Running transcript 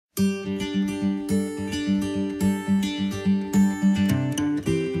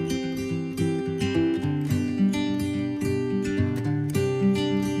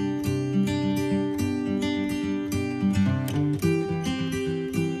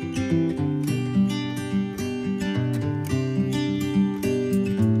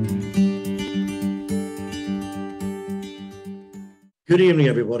Good evening,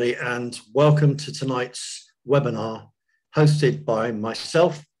 everybody, and welcome to tonight's webinar hosted by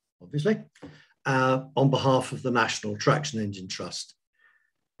myself, obviously, on behalf of the National Traction Engine Trust.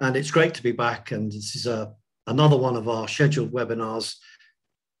 And it's great to be back, and this is another one of our scheduled webinars,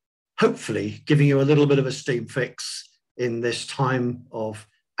 hopefully giving you a little bit of a steam fix in this time of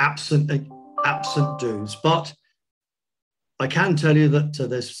absent do's. But I can tell you that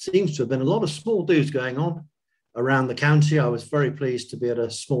there seems to have been a lot of small do's going on around the county. I was very pleased to be at a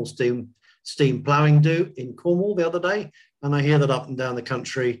small steam ploughing do in Cornwall the other day, and I hear that up and down the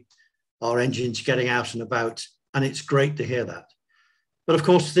country our engines getting out and about, and it's great to hear that. But of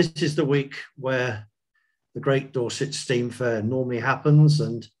course, this is the week where the Great Dorset Steam Fair normally happens,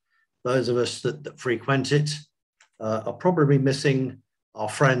 and those of us that frequent it are probably missing our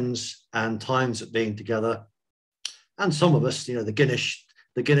friends and times of being together, and some of us, you know, the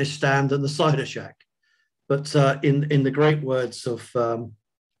Guinness stand and the cider shack. But in the great words of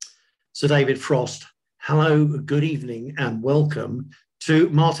Sir David Frost, hello, good evening, and welcome to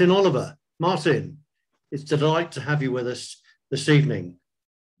Martin Oliver. Martin, it's a delight to have you with us this evening.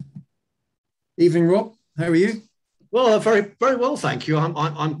 Evening, Rob. How are you? Well, very, very well, thank you.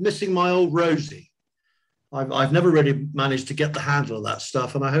 I'm missing my old Rosie. I've never really managed to get the handle of that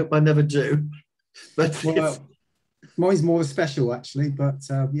stuff, and I hope I never do. But well, mine's more special, actually, but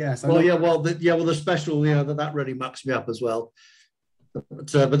yes. Well, the special, that really mucks me up as well.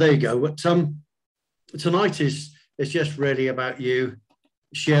 But there you go. But tonight is just really about you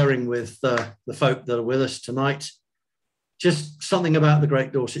sharing with the folk that are with us tonight just something about the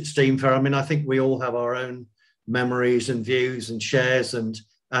Great Dorset Steam Fair. I mean, I think we all have our own memories and views and shares and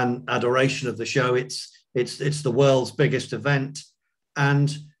adoration of the show. It's the world's biggest event,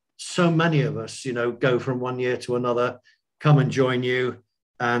 and so many of us, go from one year to another, come and join you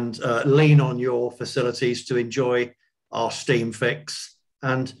and lean on your facilities to enjoy our steam fix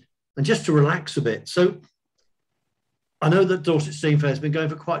and just to relax a bit. So I know that Dorset Steam Fair has been going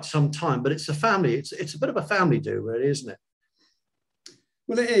for quite some time, but it's a family. It's a bit of a family do, really, isn't it?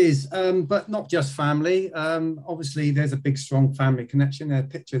 Well, it is, but not just family. Obviously, there's a big, strong family connection. A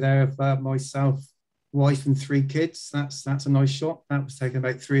picture there of myself, wife and 3 kids. That's a nice shot. That was taken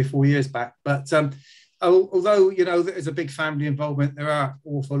about 3 or 4 years back. But although there's a big family involvement, there are an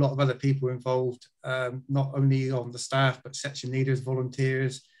awful lot of other people involved, not only on the staff but section leaders,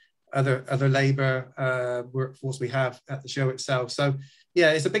 volunteers, other labour workforce we have at the show itself. So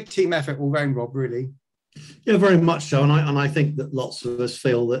yeah, it's a big team effort all round, Rob. Really. Yeah, very much so. And I think that lots of us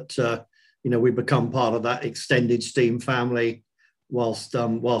feel that we become part of that extended steam family whilst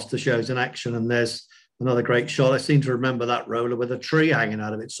the show's in action. And there's another great shot. I seem to remember that roller with a tree hanging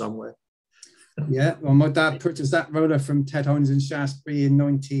out of it somewhere. Yeah, well, my dad purchased that roller from Ted Hines in Shaftesbury in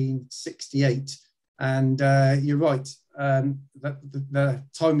 1968. And you're right, the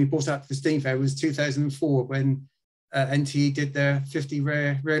time we bought out the Steam Fair was 2004 when NTE did their 50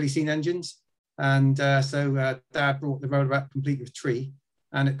 rarely seen engines. And so Dad brought the roller out complete with tree,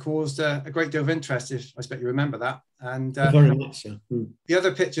 and it caused a great deal of interest, if I expect you remember that. And very much so. The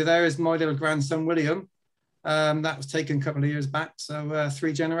other picture there is my little grandson, William. That was taken a couple of years back. So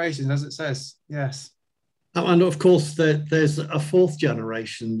 3 generations, as it says. Yes. And of course, there's a 4th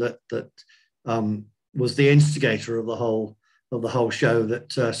generation that was the instigator of the whole show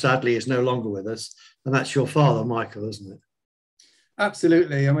that sadly is no longer with us. And that's your father, Michael, isn't it?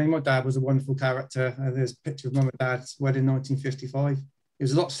 Absolutely. I mean, my dad was a wonderful character. There's a picture of Mum and Dad's wedding in 1955. He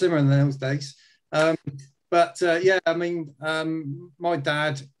was a lot slimmer in those days. Yeah, I mean, my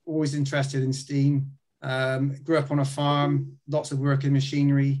dad, always interested in steam, grew up on a farm, lots of work in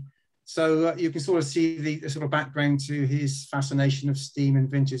machinery. So you can sort of see the sort of background to his fascination of steam and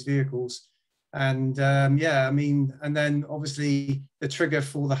vintage vehicles. And yeah, I mean, and then obviously the trigger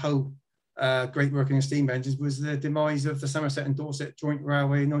for the whole great working of steam engines was the demise of the Somerset and Dorset Joint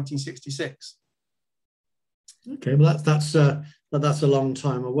Railway in 1966. Okay, well that's a long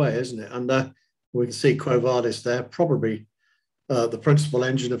time away, isn't it? And we can see Quo Vadis there, probably the principal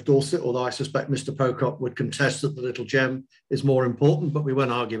engine of Dorset, although I suspect Mr. Pocock would contest that the Little Gem is more important, but we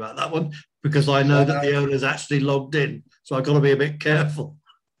won't argue about that one because I know that the owner's actually logged in, so I've got to be a bit careful.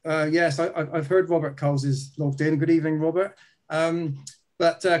 Yes, I've heard Robert Coles is logged in. Good evening, Robert.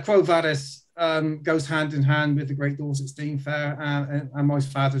 But Quo Vadis goes hand in hand with the Great Dorset Steam Fair and my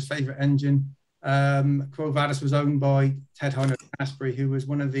father's favourite engine. Quo Vadis was owned by Ted Hines Shaftesbury, who was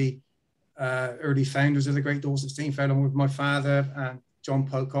one of the early founders of the Great Dorset Steam Fair, along with my father and John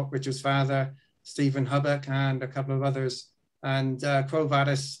Pocock, Richard's father, Stephen Hubbock, and a couple of others. And Quo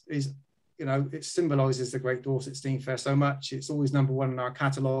Vadis is, it symbolises the Great Dorset Steam Fair so much. It's always #1 in our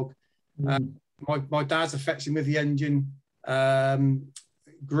catalogue. My dad's affection with the engine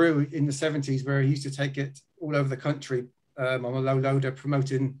grew in the 70s, where he used to take it all over the country on a low loader,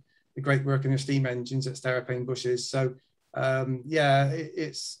 promoting the great work in the steam engines at Starrapane Bushes. So yeah,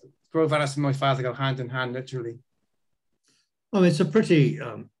 it's Gro Vallis and my father go hand in hand, literally. Well, it's a pretty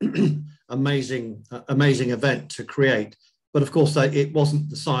amazing event to create. But of course, it wasn't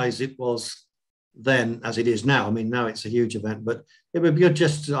the size it was then as it is now. I mean, now it's a huge event, but it would be good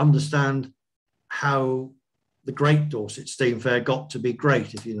just to understand how the Great Dorset Steam Fair got to be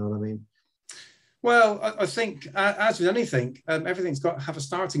great, if you know what I mean. Well, I think, as with anything, everything's got to have a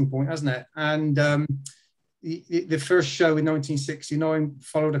starting point, hasn't it? And the first show in 1969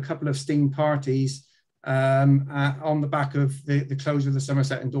 followed a couple of steam parties on the back of the closure of the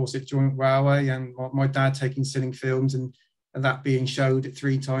Somerset and Dorset Joint Railway, and my dad taking cine films and that being showed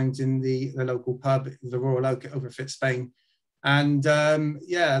 3 times in the local pub, the Royal Oak over Fitzpaine. And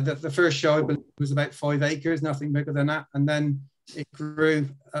yeah, the first show, I believe, was about 5 acres, nothing bigger than that. And then it grew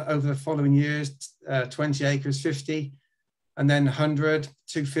over the following years, 20 acres, 50, and then 100,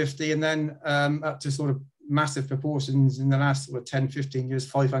 250, and then up to sort of massive proportions in the last 10, 15 years,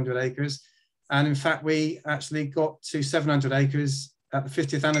 500 acres. And in fact, we actually got to 700 acres at the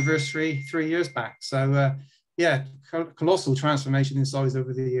 50th anniversary 3 years back. So yeah, colossal transformation in size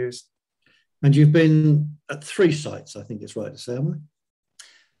over the years. And you've been at 3 sites, I think it's right to say, haven't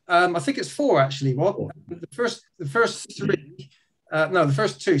I think it's 4 actually, Rob. The first 3, no, the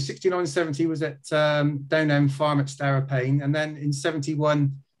first 2, 69, 70 was at Downend Farm at Starrapane, and then in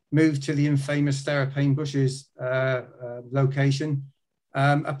 71 moved to the infamous Starrapane Bushes location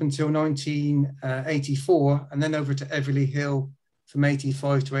up until 1984, and then over to Everley Hill from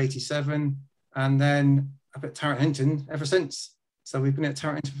 85 to 87, and then up at Tarrant Hinton ever since. So we've been at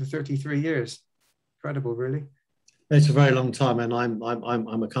Tarrant Hinton for 33 years. Incredible, really. It's a very long time, and I'm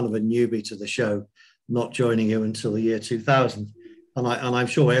a kind of a newbie to the show, not joining you until the year 2000, and I'm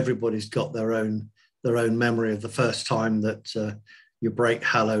sure everybody's got their own memory of the first time that you break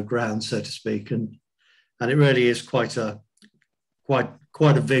hallowed ground, so to speak, and it really is quite a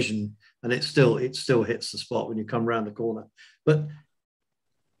vision, and it still hits the spot when you come around the corner. But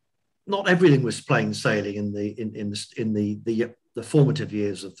not everything was plain sailing in the formative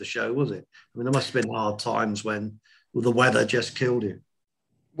years of the show, was it? I mean, there must have been hard times when the weather just killed you.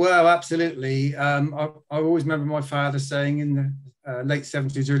 Well, absolutely. I always remember my father saying in the late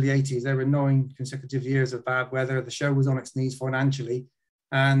 70s, early 80s, there were 9 consecutive years of bad weather. The show was on its knees financially.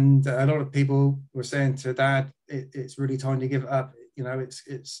 And a lot of people were saying to Dad, it's really time to give it up. You know,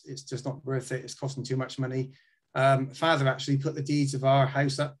 it's just not worth it. It's costing too much money. Father actually put the deeds of our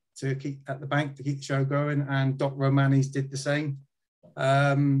house up to keep at the bank to keep the show going, and Doc Romanis did the same.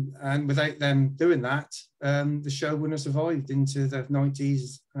 And without them doing that, the show wouldn't have survived into the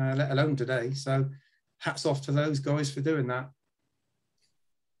 90s, let alone today. So hats off to those guys for doing that.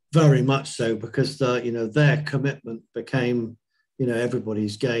 Very much so, because their commitment became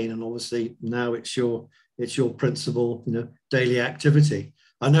everybody's gain, and obviously now it's your principal daily activity.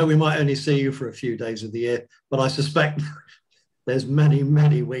 I know we might only see you for a few days of the year, but I suspect there's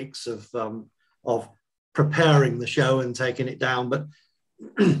many weeks of preparing the show and taking it down. But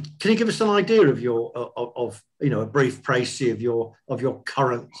can you give us an idea of a brief précis of your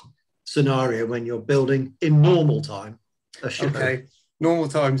current scenario when you're building in normal time a show? Okay, normal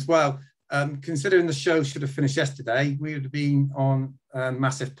times. Well, considering the show should have finished yesterday, we would have been on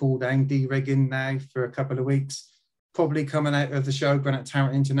massive pull down, de-rigging now for a couple of weeks. Probably coming out of the show, going at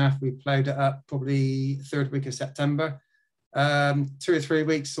Tarrant Hinton, we ploughed it up probably 3rd week of September. 2 or 3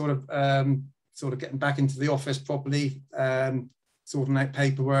 weeks sort of getting back into the office properly, sorting out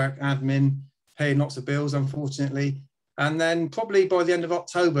paperwork, admin, paying lots of bills, unfortunately. And then probably by the end of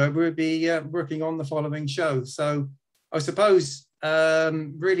October, we'll be working on the following show. So I suppose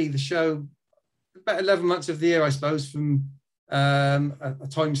really the show, about 11 months of the year, I suppose, from a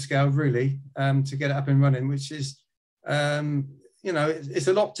time scale really to get it up and running, which is, it's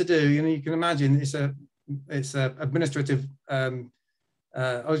a lot to do. You can imagine it's a administrative, I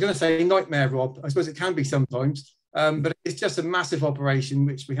was going to say nightmare, Rob. I suppose it can be sometimes, but it's just a massive operation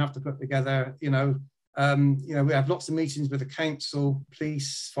which we have to put together. We have lots of meetings with the council,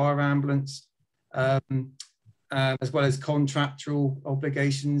 police, fire ambulance, as well as contractual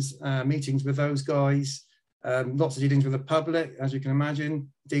obligations, meetings with those guys, lots of dealings with the public, as you can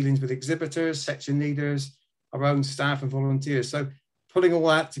imagine, dealings with exhibitors, section leaders, our own staff and volunteers. So putting all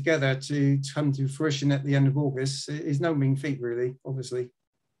that together to come to fruition at the end of August is no mean feat, really, obviously.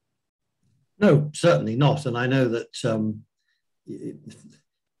 No, certainly not. And I know that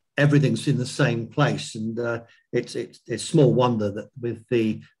everything's in the same place, and it's small wonder that with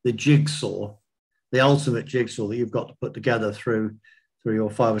the jigsaw the ultimate jigsaw that you've got to put together through your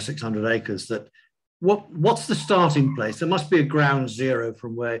 500 or 600 acres. That what's the starting place? There must be a ground zero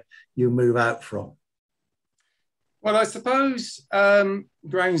from where you move out from. Well, I suppose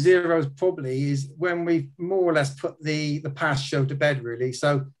ground zero probably is when we more or less put the past show to bed, really.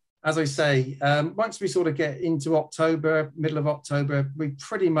 So, as I say, once we sort of get into October, middle of October, we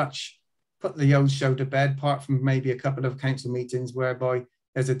pretty much put the old show to bed, apart from maybe a couple of council meetings whereby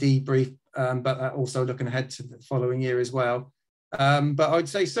there's a debrief, but also looking ahead to the following year as well. But I'd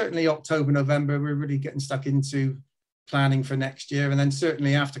say certainly October, November, we're really getting stuck into planning for next year. And then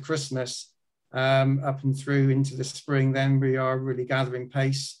certainly after Christmas, up and through into the spring, then we are really gathering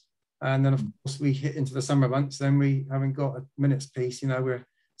pace. And then of course we hit into the summer months, then we haven't got a minute's peace. You know, we're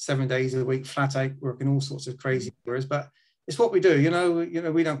 7 days a week flat out working all sorts of crazy hours, but it's what we do. You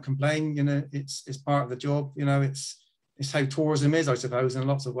know, we don't complain. You know, it's part of the job. You know, it's how tourism is, I suppose, in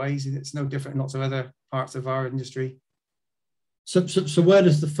lots of ways. It's no different in lots of other parts of our industry. So where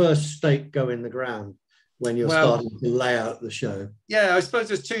does the first stake go in the ground when you're starting to lay out the show? Yeah, I suppose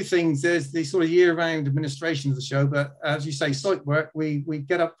there's two things. There's the sort of year-round administration of the show, but as you say, site work, we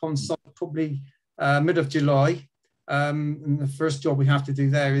get up on site probably mid of July. And the first job we have to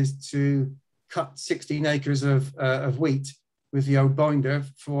do there is to cut 16 acres of wheat with the old binder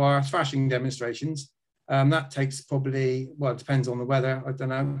for our thrashing demonstrations. That takes probably, well, it depends on the weather. I don't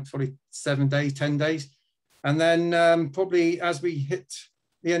know, probably 7 days, 10 days. And then probably as we hit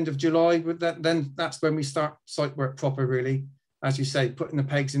the end of July, then that's when we start site work proper, really. As you say, putting the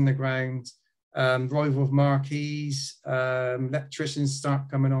pegs in the ground, arrival of marquees, electricians start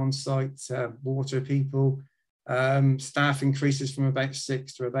coming on site, water people, staff increases from about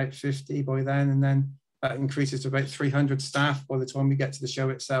 6 to about 50 by then, and then that increases to about 300 staff by the time we get to the show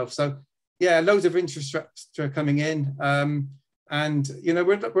itself. So yeah, loads of infrastructure coming in, and you know,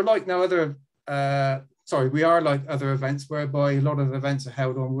 we're like no other. We are like other events whereby a lot of events are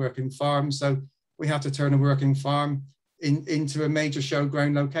held on working farms. So we have to turn a working farm into a major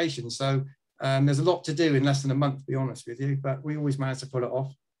showground location. So there's a lot to do in less than a month, to be honest with you, but we always manage to pull it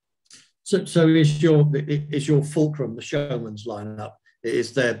off. So is your fulcrum the showman's lineup?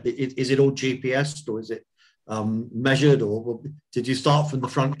 Is it all GPS, or is it measured, or did you start from the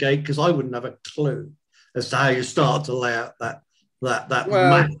front gate? Because I wouldn't have a clue as to how you start to lay out that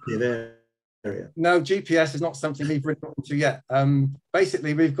massive area. No, GPS is not something we've written onto yet.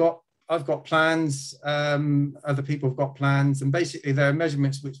 Basically, I've got plans, other people have got plans, and basically there are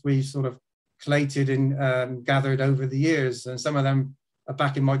measurements which we've sort of collated and gathered over the years, and some of them are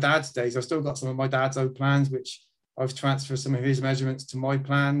back in my dad's days. I've still got some of my dad's old plans, which I've transferred some of his measurements to my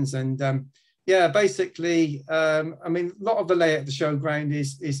plans, and yeah, basically, I mean, a lot of the layout of the showground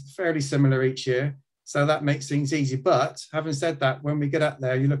is fairly similar each year. So that makes things easy. But having said that, when we get up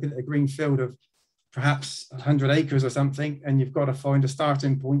there, you're looking at a green field of perhaps 100 acres or something, and you've got to find a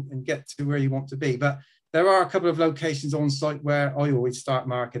starting point and get to where you want to be. But there are a couple of locations on site where I always start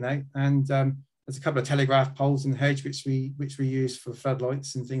marking out. And there's a couple of telegraph poles in the hedge, which we use for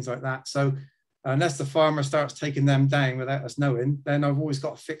floodlights and things like that. So unless the farmer starts taking them down without us knowing, then I've always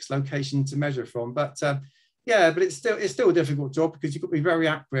got a fixed location to measure from. But yeah, but it's still a difficult job because you've got to be very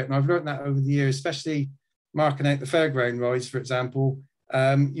accurate, and I've learned that over the years, especially marking out the fairground rides, for example.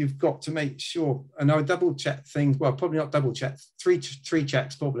 You've got to make sure, and I double check things. Well, probably not double check, three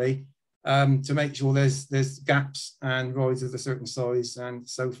checks probably, to make sure there's gaps and rides of a certain size and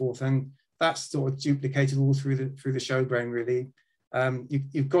so forth, and that's sort of duplicated all through the showground, really.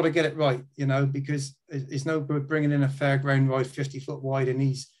 You've got to get it right, you know, because it's no good bringing in a fairground ride 50 foot wide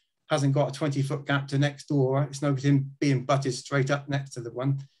and hasn't got a 20-foot gap to next door. It's no good him being butted straight up next to the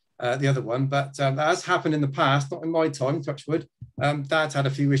other one. But that has happened in the past, not in my time, touch wood. Dad's had a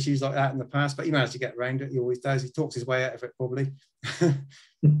few issues like that in the past, but he managed to get around it. He always does. He talks his way out of it, probably.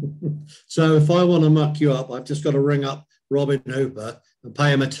 So if I want to muck you up, I've just got to ring up Robin Hooper and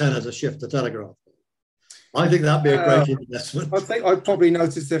pay him a tenner to shift the telegraph. I think that'd be a great investment. I think I'd probably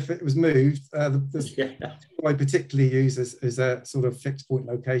notice if it was moved. I particularly use as a sort of fixed point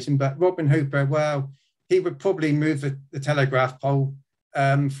location. But Robin Hooper, well, he would probably move the telegraph pole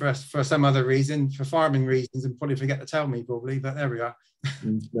for some other reason, for farming reasons, and probably forget to tell me probably. But there we are.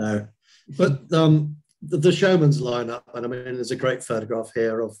 No, but the showman's lineup, and I mean, there's a great photograph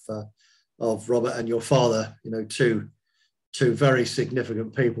here of Robert and your father. You know, two very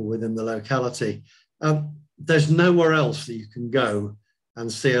significant people within the locality. There's nowhere else that you can go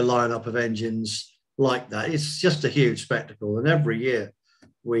and see a lineup of engines like that. It's just a huge spectacle, and every year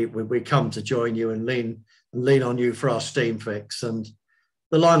we come to join you and lean on you for our steam fix. And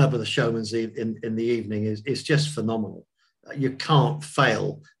the lineup of the showman's in the evening is just phenomenal. You can't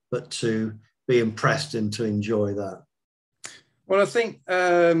fail but to be impressed and to enjoy that? Well, I think,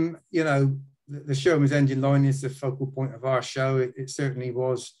 you know, the Showman's Engine line is the focal point of our show. It certainly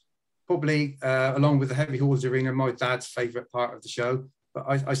was probably, along with the Heavy Haulage Arena, my dad's favourite part of the show. But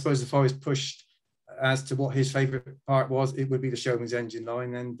I suppose if I was pushed as to what his favourite part was, it would be the Showman's Engine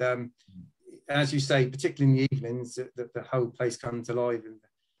line. And as you say, particularly in the evenings, the whole place comes alive. And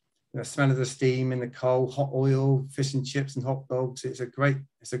the smell of the steam and the coal, hot oil, fish and chips and hot dogs. It's a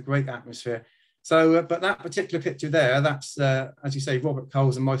great atmosphere. So, but that particular picture there, that's, as you say, Robert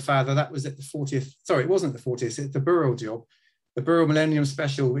Coles and my father, that was at the 40th, sorry, it wasn't the 40th, it's the Burrell job, the Burrell Millennium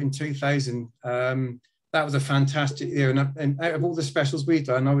Special in 2000. That was a fantastic year. And out of all the specials we've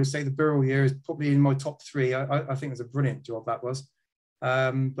done, I would say the Burrell year is probably in my top 3. I think it was a brilliant job, that was.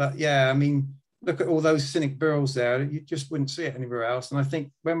 But yeah, I mean, look at all those Cynic Burrells there. You just wouldn't see it anywhere else. And I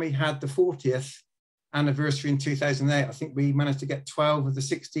think when we had the 40th anniversary in 2008, I think we managed to get 12 of the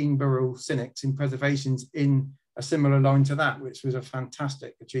 16 Burrell Cynics in preservations in a similar line to that, which was a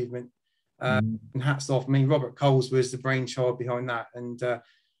fantastic achievement. And hats off. I mean, Robert Coles was the brainchild behind that. And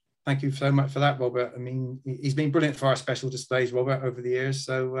thank you so much for that, Robert. I mean, he's been brilliant for our special displays, Robert, over the years.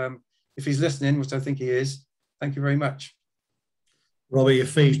 So if he's listening, which I think he is, thank you very much. Robbie, your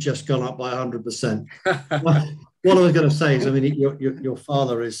fee's just gone up by 100%. What I was going to say is, I mean, your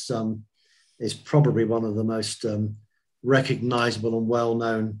father is probably one of the most recognisable and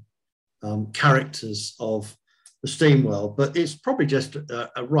well-known characters of the steam world. But it's probably just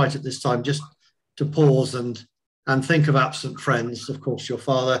right at this time just to pause and think of absent friends, of course, your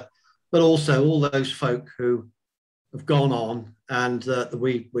father, but also all those folk who have gone on and that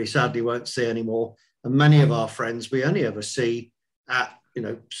we sadly won't see anymore. And many of our friends we only ever see at, you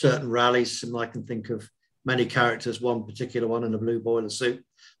know, certain rallies. And I can think of many characters, one particular one in a blue boiler suit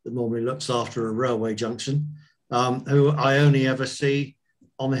that normally looks after a railway junction, who I only ever see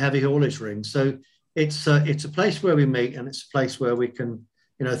on the heavy haulage ring. So it's a place where we meet, and it's a place where we can,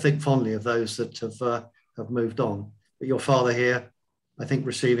 you know, think fondly of those that have moved on. But your father here, I think,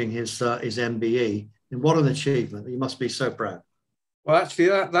 receiving his MBE, and what an achievement! You must be so proud. Well, actually,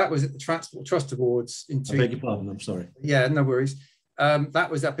 that was at the Transport Trust Awards in I beg your pardon, I'm sorry. Yeah, no worries. That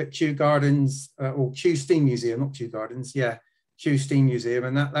was up at Kew Gardens, or Kew Steam Museum, not Kew Gardens, yeah, Kew Steam Museum,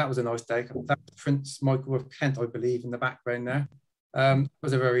 and that was a nice day. That was Prince Michael of Kent, I believe, in the background there. It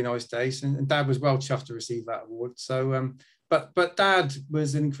was a very nice day, and Dad was well chuffed to receive that award. So, but Dad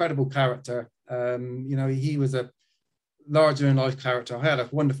was an incredible character. You know, he was a larger-than-life character. I had a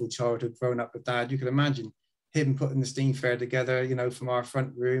wonderful childhood growing up with Dad. You could imagine him putting the steam fair together, you know, from our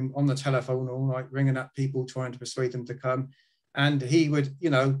front room on the telephone all night, ringing up people, trying to persuade them to come. And he would, you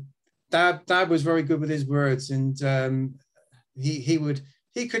know, Dad was very good with his words, and he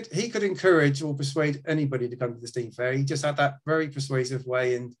could encourage or persuade anybody to come to the steam fair. He just had that very persuasive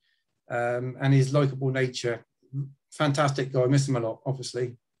way, and his likable nature. Fantastic guy. Miss him a lot,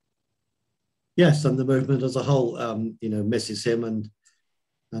 obviously. Yes, and the movement as a whole, you know, misses him, and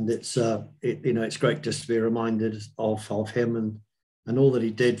it's you know, it's great just to be reminded of him and all that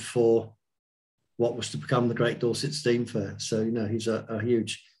he did for what was to become the Great Dorset Steam Fair. So, you know, he's a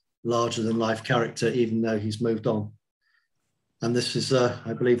huge, larger-than-life character, even though he's moved on. And this is,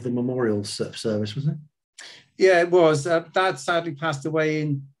 I believe, the memorial service, wasn't it? Yeah, it was. Dad sadly passed away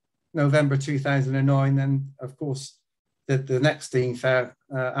in November 2009, and of course, the next steam fair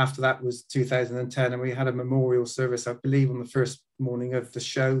after that was 2010, and we had a memorial service, I believe, on the first morning of the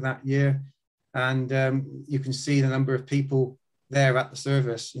show that year. And you can see the number of people there at the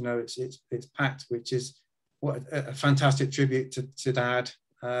service. You know, it's packed, which is what a fantastic tribute to Dad,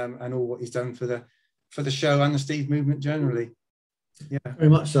 and all what he's done for the show and the Steve movement generally. Yeah, very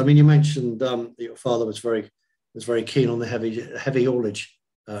much so. I mean, you mentioned that your father was very keen on the heavy haulage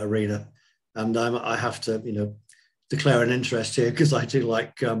arena, and I have to, you know, declare an interest here, because I do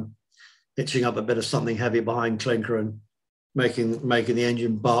like hitching up a bit of something heavy behind clinker and making the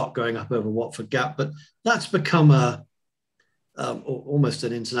engine bark going up over Watford Gap. But that's become almost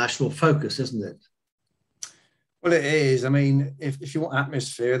an international focus, isn't it? Well, it is. I mean, if you want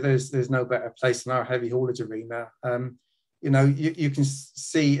atmosphere, there's no better place than our heavy haulage arena. You know, you can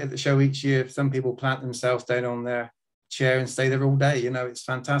see at the show each year, some people plant themselves down on their chair and stay there all day. You know, it's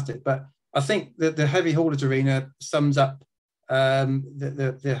fantastic. But I think that the heavy haulage arena sums up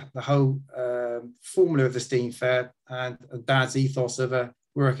the whole formula of the steam fair and Dad's ethos of a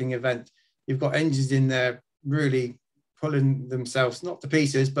working event. You've got engines in there really pulling themselves, not to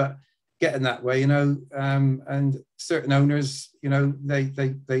pieces, but getting that way, you know, and certain owners, you know,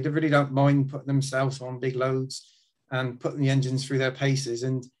 they really don't mind putting themselves on big loads and putting the engines through their paces.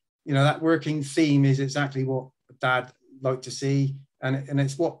 And, you know, that working theme is exactly what Dad liked to see. and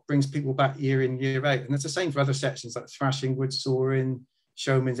it's what brings people back year in, year out. And it's the same for other sections like Thrashing, Wood Sawing,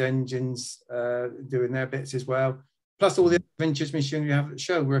 Showman's Engines doing their bits as well. Plus all the vintage machinery you have at the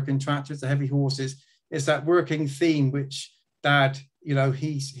show, working tractors, the heavy horses. It's that working theme which Dad, you know,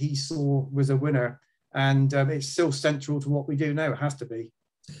 he saw was a winner, and it's still central to what we do now. It has to be.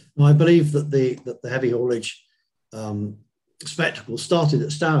 Well, I believe that the heavy haulage spectacle started at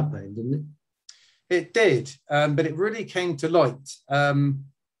Stourpine, didn't it? It did, but it really came to light down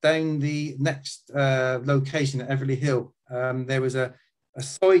the next location at Everley Hill. There was a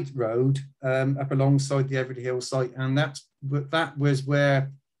side road up alongside the Everley Hill site, and that was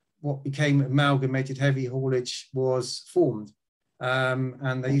where what became Amalgamated Heavy Haulage was formed.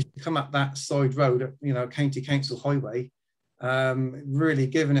 And they used to come up that side road, you know, County Council Highway, really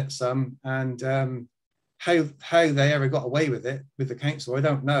giving it some. And how they ever got away with it with the council, I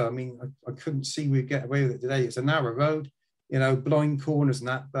don't know. I mean, I couldn't see we'd get away with it today. It's a narrow road, you know, blind corners and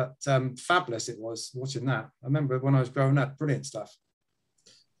that, but fabulous it was watching that. I remember when I was growing up, brilliant stuff.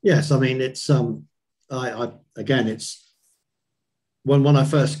 Yes, I mean, it's again, it's when I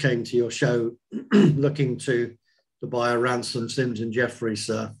first came to your show looking to buy a Ransom Sims and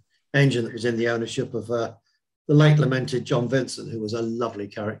Jeffries engine that was in the ownership of the late lamented John Vincent, who was a lovely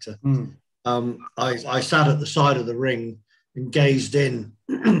character. I sat at the side of the ring and gazed in,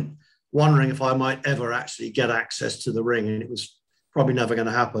 wondering if I might ever actually get access to the ring, and it was probably never going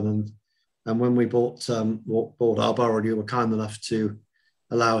to happen. And when we bought our borrow, you were kind enough to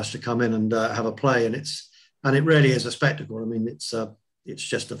allow us to come in and have a play, and it really is a spectacle. I mean, it's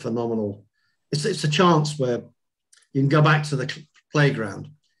just a phenomenal. It's a chance where you can go back to the playground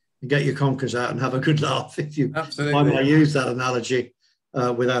and get your conkers out and have a good laugh, if you I might use that analogy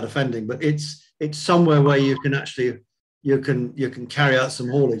without offending. But it's somewhere where you can actually you can carry out some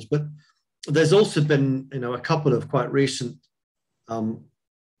haulage. But there's also been, you know, a couple of quite recent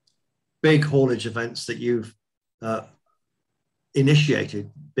big haulage events that you've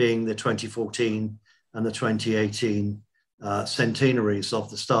initiated, being the 2014 and the 2018 centenaries of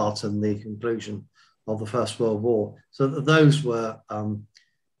the start and the conclusion of the First World War. So those were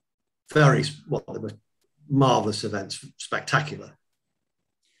they were marvellous events, spectacular.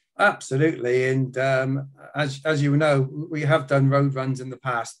 Absolutely, and as you know, we have done road runs in the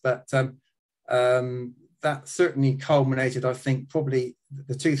past, but that certainly culminated. I think probably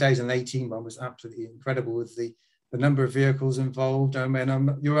the 2018 one was absolutely incredible with the number of vehicles involved. I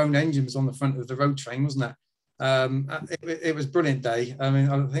mean, your own engine was on the front of the road train, wasn't it? It was a brilliant day. I mean,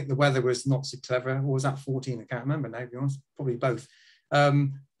 I think the weather was not so clever. Or was that 14? I can't remember now, to be honest. Probably both.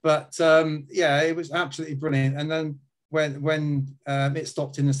 Yeah, it was absolutely brilliant. And then when it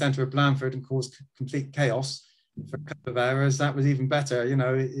stopped in the centre of Blandford and caused complete chaos for a couple of hours, that was even better. You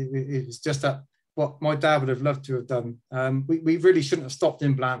know, it was just what my dad would have loved to have done. We really shouldn't have stopped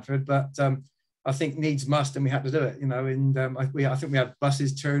in Blandford, but I think needs must, and we had to do it, you know. And I think we had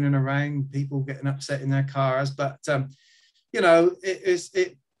buses turning around, people getting upset in their cars, but you know,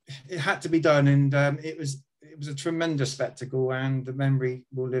 it had to be done, and it was a tremendous spectacle, and the memory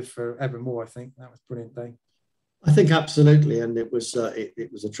will live forevermore. I think that was a brilliant day. I think absolutely, and it was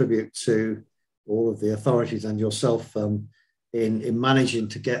a tribute to all of the authorities and yourself in managing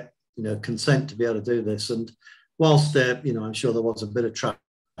to get, you know, consent to be able to do this. And whilst there, you know, I'm sure there was a bit of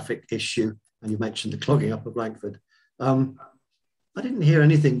traffic issue, and you mentioned the clogging up of Blandford, I didn't hear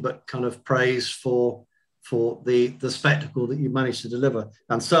anything but kind of praise for the spectacle that you managed to deliver.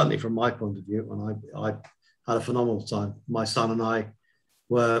 And certainly from my point of view, when I had a phenomenal time. My son and I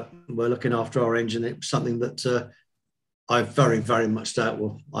were looking after our engine. It was something that I very, very much doubt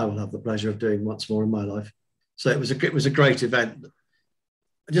I will have the pleasure of doing once more in my life. So it was a great event.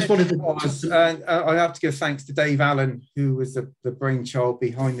 I just wanted to... I have to give thanks to Dave Allen, who was the brainchild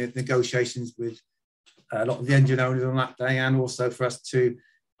behind the negotiations with a lot of the engine owners on that day, and also for us to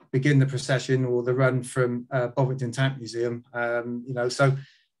begin the procession or the run from Bovington Tank Museum. You know, so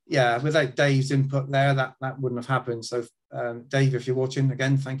yeah, without Dave's input there, that wouldn't have happened. So Dave, if you're watching,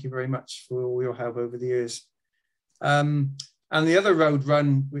 again, thank you very much for all your help over the years. And the other road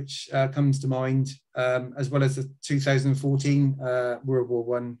run which comes to mind, as well as the 2014 World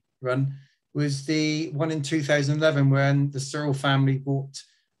War I run, was the one in 2011 when the Searle family brought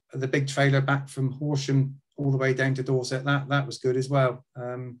the big trailer back from Horsham all the way down to Dorset. That was good as well.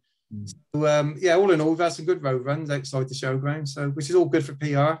 So, yeah, all in all, we've had some good road runs outside the showground, so which is all good for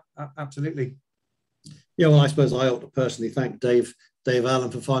PR. Absolutely. Yeah, well, I suppose I ought to personally thank Dave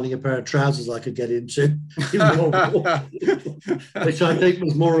Allen for finding a pair of trousers I could get into, which I think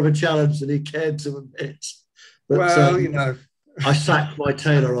was more of a challenge than he cared to admit. But, well, you know, I sacked my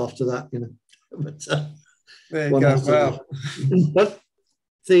tailor after that, you know. But There you go. Well, but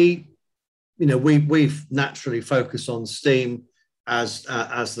we've naturally focused on steam as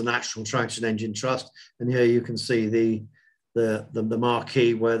the National Traction Engine Trust, and here you can see the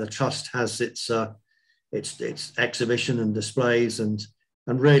marquee where the trust has its exhibition and displays and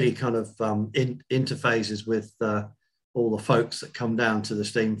really kind of interfaces with all the folks that come down to the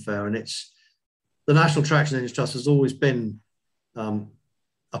steam fair. And it's the National Traction Engine Trust has always been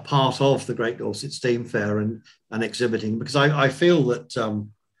a part of the Great Dorset Steam Fair and exhibiting, because I feel that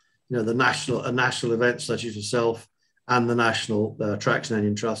the national events such as yourself and the National Traction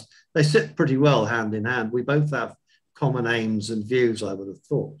Engine Trust, they sit pretty well hand in hand. We both have common aims and views, I would have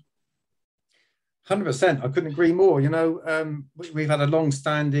thought. 100%. I couldn't agree more. We've had a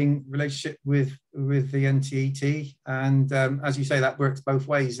long-standing relationship with the NTET, and as you say, that works both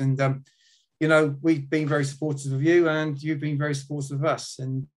ways. And we've been very supportive of you, and you've been very supportive of us.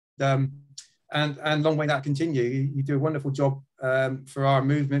 And long may that continue. You do a wonderful job for our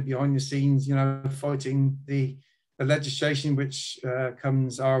movement behind the scenes. Fighting the legislation which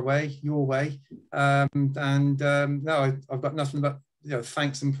comes our way, your way. No, I've got nothing but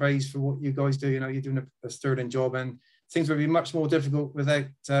thanks and praise for what you guys do. You're doing a sterling job, and things would be much more difficult without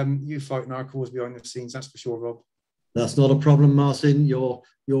you fighting our cause behind the scenes. That's for sure, Rob. That's not a problem, Martin. Your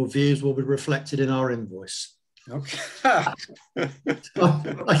views will be reflected in our invoice. Okay.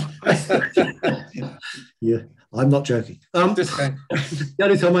 Yeah, I'm not joking. The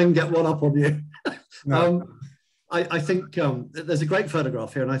only time I can get one up on you. No. I think there's a great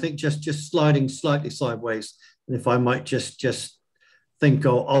photograph here, and I think just sliding slightly sideways, and if I might just think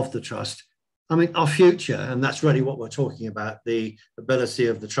of the trust. I mean, our future, and that's really what we're talking about, the ability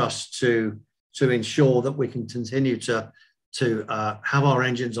of the trust to ensure that we can continue to have our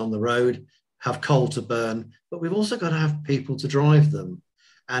engines on the road, have coal to burn, but we've also got to have people to drive them.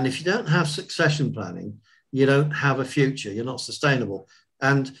 And if you don't have succession planning, you don't have a future, you're not sustainable.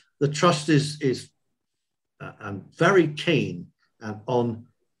 And the trust is very keen on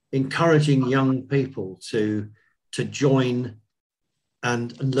encouraging young people to join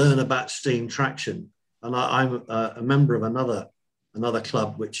and learn about steam traction. And I'm a member of another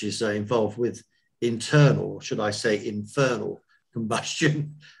club which is involved with internal, or should I say infernal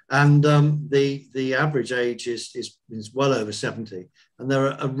combustion. And the average age is well over 70. And there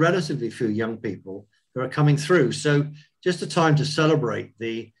are a relatively few young people who are coming through. So just a time to celebrate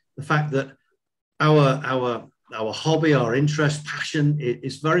the fact that our hobby, our interest, passion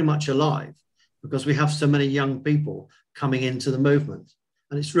is very much alive, because we have so many young people coming into the movement.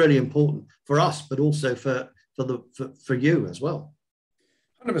 And it's really important for us, but also for you as well.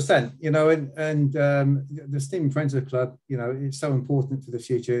 100%, and the Steam Apprentice Club, it's so important for the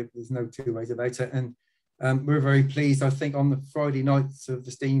future. There's no two ways about it. And we're very pleased, I think, on the Friday nights of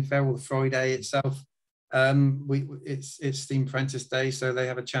the Steam Fair, or the Friday itself, it's Steam Apprentice Day, so they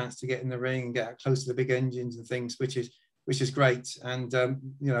have a chance to get in the ring and get close to the big engines and things, which is great. And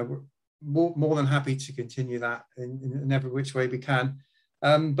we're more than happy to continue that in every which way we can.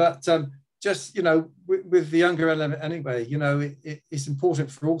 Just with the younger element anyway, it's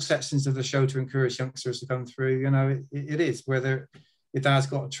important for all sections of the show to encourage youngsters to come through. It is, whether your dad's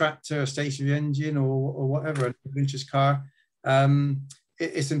got a tractor, a stationary engine, or whatever, a vintage car.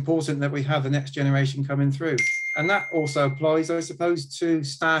 It's important that we have the next generation coming through, and that also applies, I suppose, to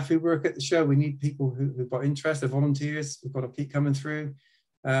staff who work at the show. We need people who've got interest, the volunteers. We've got to keep coming through,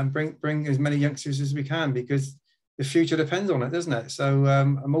 bring as many youngsters as we can, because the future depends on it, doesn't it? So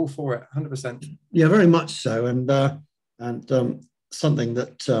I'm all for it, 100%. Yeah, very much so. And something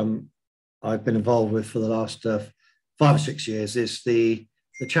that I've been involved with for the last 5 or 6 years is the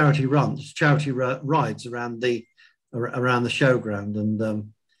charity runs, rides around the showground,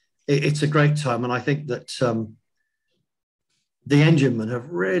 and it's a great time. And I think that the enginemen have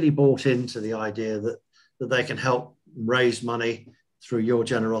really bought into the idea that they can help raise money through your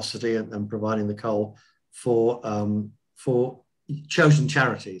generosity and providing the coal for chosen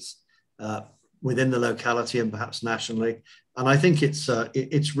charities within the locality and perhaps nationally. And I think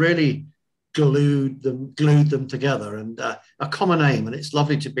it's really glued them together, and a common aim. And it's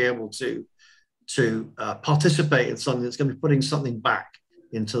lovely to be able to participate in something that's going to be putting something back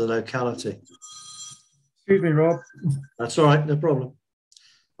into the locality. Excuse me, Rob. That's all right, no problem.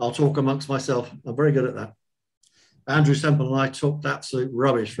 I'll talk amongst myself. I'm very good at that. Andrew Semple and I talked absolute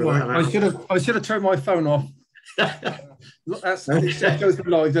rubbish for that. I should have turned my phone off. That goes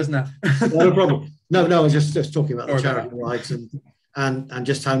live, doesn't it? No problem. No, I was just talking about the charity rides and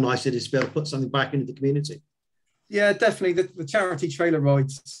just how nice it is to be able to put something back into the community. Yeah, definitely. The charity trailer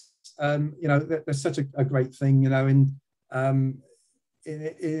rides, they're such a great thing, and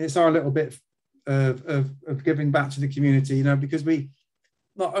it's our little bit of giving back to the community, you know, because we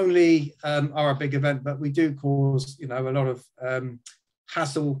not only are a big event, but we do cause, you know, a lot of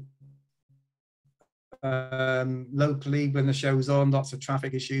hassle locally when the show's on, lots of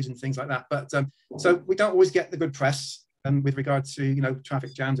traffic issues and things like that. But so we don't always get the good press with regard to, you know,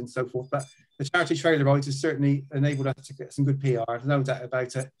 traffic jams and so forth. But the charity trailer rides has certainly enabled us to get some good PR, no doubt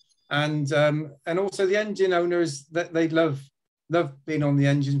about it. And also the engine owners, that they love being on the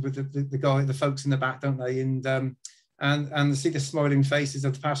engines with the folks in the back, don't they? And to see the smiling faces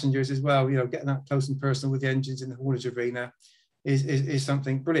of the passengers as well, you know, getting that close and personal with the engines in the haulage arena is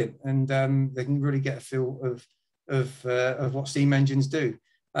something brilliant. And they can really get a feel of what steam engines do.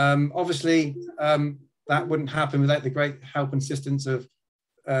 Obviously, that wouldn't happen without the great help and assistance of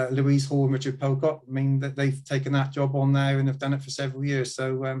Louise Hall and Richard Pocock. I mean, that they've taken that job on now and have done it for several years.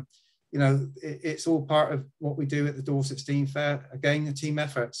 So, you know, it's all part of what we do at the Dorset Steam Fair. Again, a team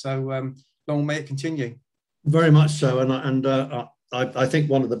effort. So long may it continue. Very much so. And I think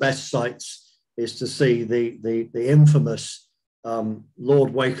one of the best sights is to see the infamous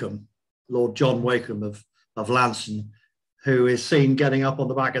Lord John Wakeham of Lanson, who is seen getting up on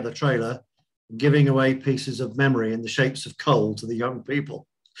the back of the trailer, giving away pieces of memory in the shapes of coal to the young people.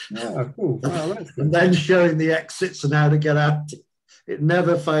 Oh, cool. Wow, and then showing the exits and how to get out. It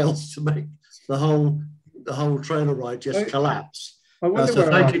never fails to make the whole trailer ride just collapse. So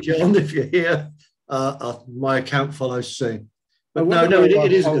thank you, John, if you're here. My account follows soon. But no,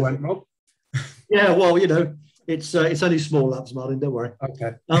 it is good. Rob. Yeah, well, you know, it's only small laps, Martin. Don't worry.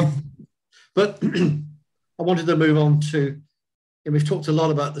 Okay. But I wanted to move on to. And we've talked a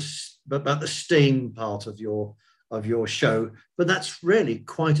lot about the steam part of your show, but that's really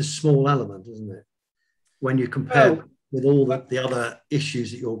quite a small element, isn't it? When you compare with all the other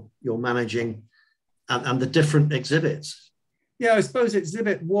issues that you're managing and the different exhibits. Yeah, I suppose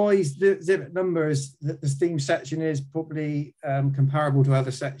exhibit-wise, the exhibit numbers, the steam section is probably comparable to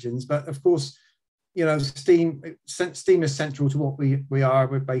other sections, but of course, you know, steam is central to what we are.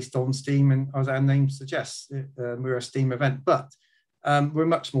 We're based on steam, and as our name suggests, we're a steam event, but we're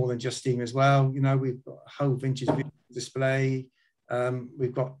much more than just steam as well. You know, we've got a whole vintage display.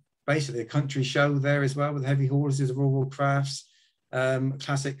 We've got basically a country show there as well with heavy haulers of Royal Crafts,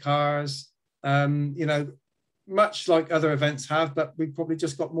 classic cars. You know, much like other events have, but we've probably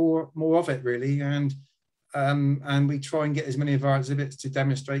just got more of it really. And we try and get as many of our exhibits to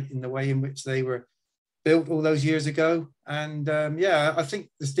demonstrate in the way in which they were built all those years ago. And yeah, I think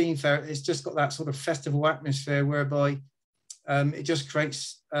the Steam Fair, it's just got that sort of festival atmosphere whereby it just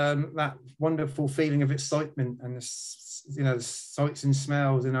creates that wonderful feeling of excitement and the sights and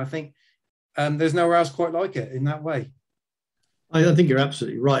smells. And I think there's nowhere else quite like it in that way. I think you're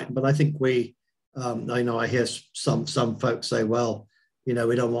absolutely right. But I think I know I hear some folks say, well, you know,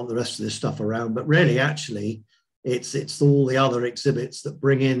 we don't want the rest of this stuff around. But really, actually, it's all the other exhibits that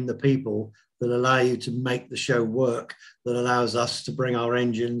bring in the people that allow you to make the show work, that allows us to bring our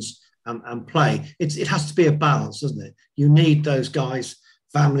engines and play. It has to be a balance, doesn't it? You need those guys,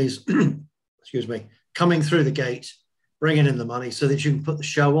 families, excuse me, coming through the gate, bringing in the money so that you can put the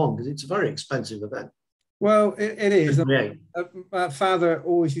show on, because it's a very expensive event. Well, it is. My father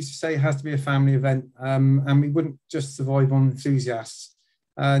always used to say it has to be a family event, and we wouldn't just survive on enthusiasts.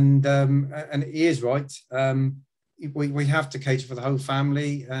 And he is right. We have to cater for the whole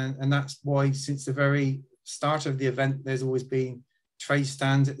family, and that's why since the very start of the event, there's always been trade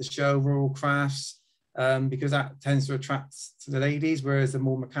stands at the show, Royal Crafts, because that tends to attract the ladies, whereas the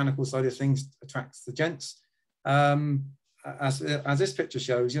more mechanical side of things attracts the gents, as this picture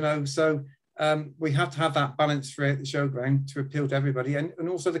shows, you know. So we have to have that balance throughout the showground to appeal to everybody, and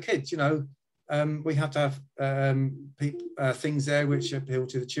also the kids, you know. We have to have things there which appeal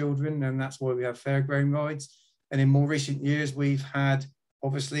to the children, and that's why we have fairground rides. And in more recent years, we've had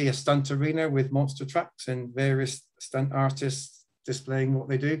obviously a stunt arena with monster trucks and various stunt artists displaying what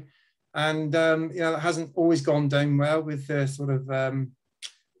they do. And you know, it hasn't always gone down well with the sort of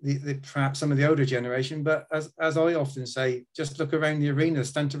perhaps some of the older generation. But as I often say, just look around the arena, the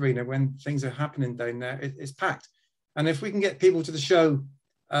stunt arena, when things are happening down there, it's packed. And if we can get people to the show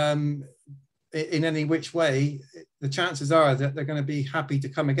in any which way, the chances are that they're going to be happy to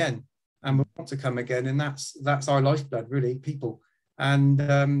come again and will want to come again. And that's our lifeblood, really, people. And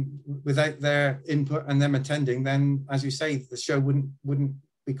without their input and them attending, then, as you say, the show wouldn't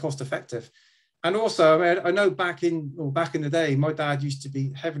be cost effective. And also, I know back in the day, my dad used to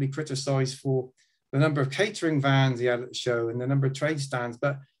be heavily criticised for the number of catering vans he had at the show and the number of trade stands.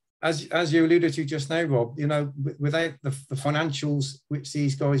 But as you alluded to just now, Rob, you know, without the financials which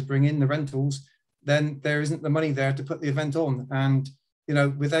these guys bring in, the rentals, then there isn't the money there to put the event on. And you know,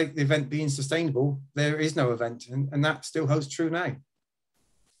 without the event being sustainable, there is no event, and that still holds true now.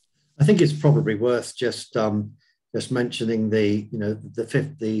 I think it's probably worth just mentioning the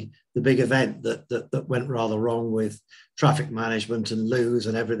big event that went rather wrong with traffic management and Lewes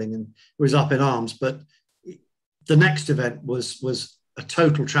and everything, and it was up in arms. But the next event was a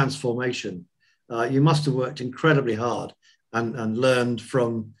total transformation. You must have worked incredibly hard and learned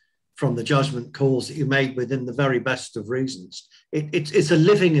from the judgment calls that you made within the very best of reasons. It's a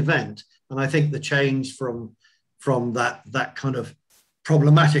living event, and I think the change from that kind of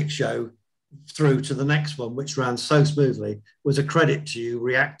problematic show through to the next one, which ran so smoothly, was a credit to you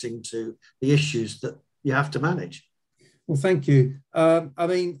reacting to the issues that you have to manage. Well, thank you. I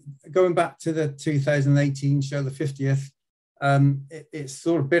mean, going back to the 2018 show, the 50th, it's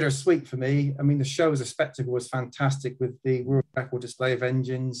sort of bittersweet for me. I mean, the show as a spectacle was fantastic with the world record display of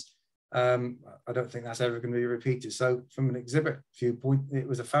engines. I don't think that's ever going to be repeated. So from an exhibit viewpoint, it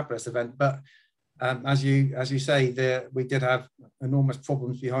was a fabulous event. But as you say, we did have enormous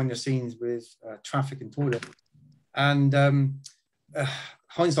problems behind the scenes with traffic and toilet. And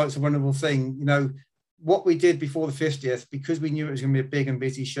hindsight's a wonderful thing. You know, what we did before the 50th, because we knew it was going to be a big and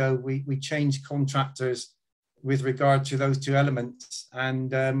busy show, we changed contractors with regard to those two elements.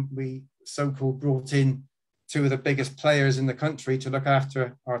 And we so-called brought in two of the biggest players in the country to look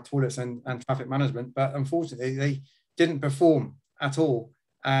after our toilets and traffic management. But unfortunately, they didn't perform at all.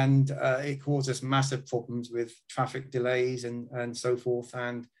 And it caused us massive problems with traffic delays and so forth.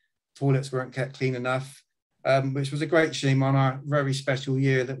 And toilets weren't kept clean enough, which was a great shame on our very special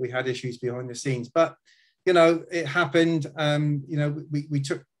year that we had issues behind the scenes. But, you know, it happened. You know, we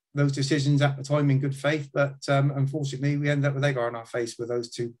took those decisions at the time in good faith, but unfortunately, we ended up with egg on our face with those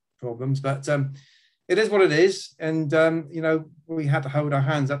two problems. But it is what it is. And, you know, we had to hold our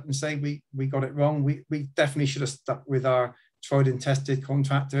hands up and say we got it wrong. We definitely should have stuck with our tried and tested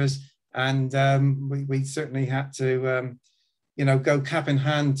contractors, and we certainly had to you know, go cap in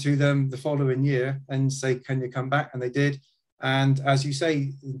hand to them the following year and say, can you come back? And they did. And as you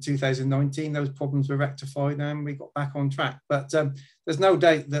say, in 2019 those problems were rectified and we got back on track. But there's no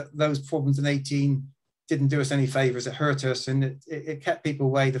doubt that those problems in 18 didn't do us any favors. It hurt us, and it kept people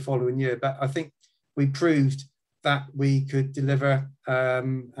away the following year. But I think we proved that we could deliver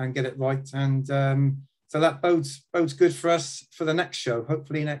and get it right, and so that bodes good for us for the next show,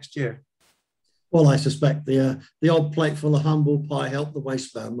 hopefully next year. Well, I suspect the odd plate full of humble pie helped the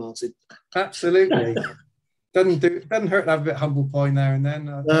waistband, Martin. Absolutely. doesn't hurt to have a bit of humble pie now and then.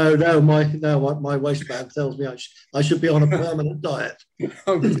 No, my waistband tells me I should be on a permanent diet.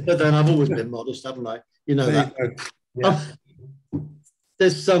 But then I've always been modest, haven't I? You know that. Yeah.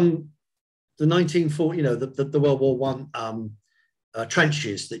 There's the 1940, you know, the World War I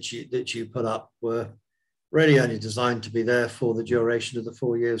trenches that you put up were really only designed to be there for the duration of the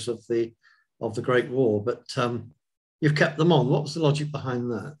 4 years of the Great War, but you've kept them on. What was the logic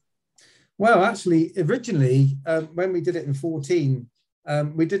behind that? Well, actually, originally, when we did it in 14,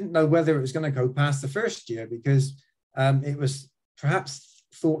 we didn't know whether it was going to go past the first year, because it was perhaps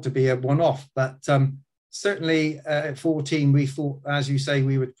thought to be a one-off, but certainly at 14, we thought, as you say,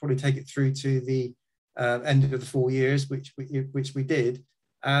 we would probably take it through to the end of the 4 years, which we did.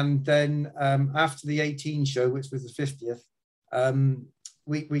 And then after the 18 show, which was the 50th,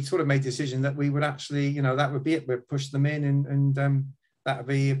 we sort of made the decision that we would actually, you know, that would be it. We'd push them in, and that would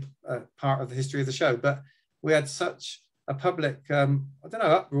be a part of the history of the show. But we had such a public, I don't know,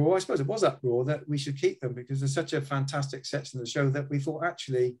 uproar. I suppose it was uproar that we should keep them, because there's such a fantastic section of the show that we thought,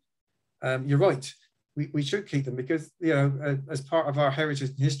 actually, you're right. We should keep them, because, you know, as part of our heritage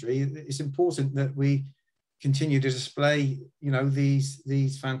and history, it's important that we continue to display, you know,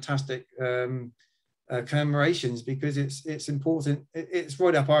 these fantastic commemorations, because it's important. It's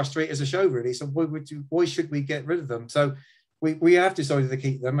right up our street as a show, really. So why should we get rid of them? So we have decided to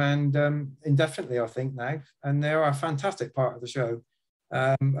keep them, and indefinitely, I think, now. And they are a fantastic part of the show.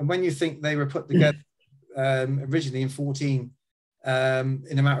 And when you think they were put together originally in 14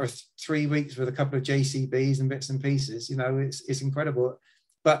 in a matter of 3 weeks with a couple of JCBs and bits and pieces, you know, it's incredible.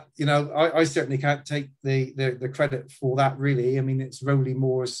 But, you know, I certainly can't take the credit for that, really. I mean, it's Rowley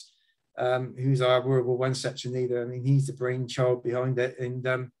Moores, who's our World War I section leader. I mean, he's the brainchild behind it,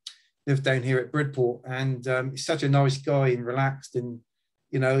 and lives down here at Bridport. And he's such a nice guy and relaxed. And,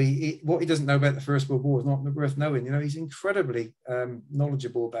 you know, what he doesn't know about the First World War is not worth knowing. You know, he's incredibly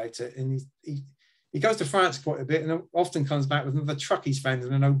knowledgeable about it. And he goes to France quite a bit, and often comes back with another truck he's found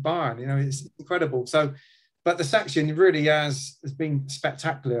in an old barn. You know, it's incredible. So, but the section really has been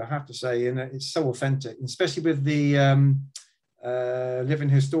spectacular, I have to say, and it's so authentic, and especially with the living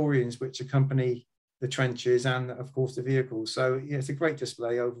historians which accompany the trenches and, of course, the vehicles. So yeah, it's a great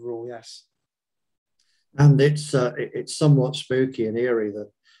display overall. Yes. And it's somewhat spooky and eerie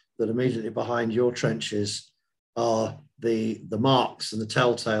that immediately behind your trenches are the marks and the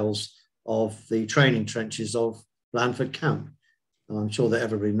telltales of the training trenches of Blandford Camp. And I'm sure that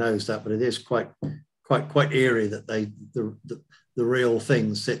everybody knows that, but it is quite eerie that the real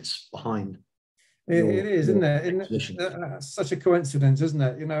thing sits behind. It is, isn't it? Such a coincidence, isn't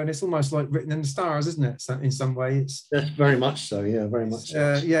it? You know, and it's almost like written in the stars, isn't it? So, in some way, that's very much so. Yeah, very much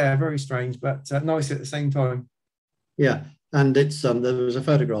so. Yeah, very strange, but nice at the same time. Yeah, and it's there was a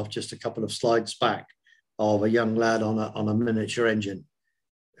photograph just a couple of slides back of a young lad on a miniature engine,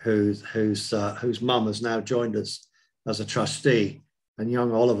 whose mum has now joined us as a trustee, and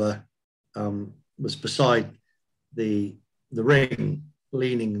young Oliver was beside the ring,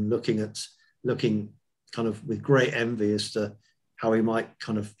 leaning and looking kind of with great envy as to how he might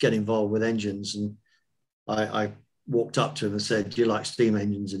kind of get involved with engines. And I walked up to him and said, "Do you like steam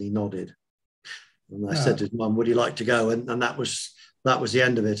engines?" And he nodded. And I said to his mum, "Would you like to go?" And that was the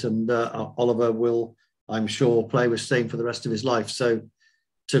end of it. And Oliver will, I'm sure, play with steam for the rest of his life. So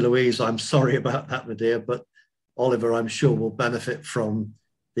to Louise, I'm sorry about that, my dear, but Oliver, I'm sure, will benefit from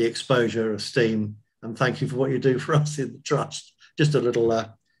the exposure of steam. And thank you for what you do for us in the trust. Just a little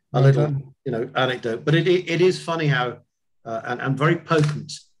anecdote. But it is funny how and very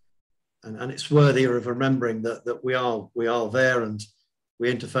potent, and it's worthy of remembering that we are there and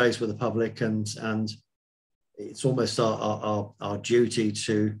we interface with the public, and it's almost our duty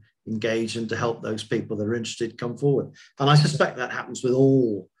to engage and to help those people that are interested come forward. And I suspect that happens with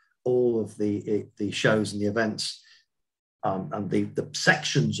all of the shows and the events and the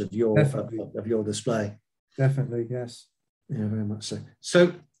sections of your display. Definitely, yes. Yeah, very much so.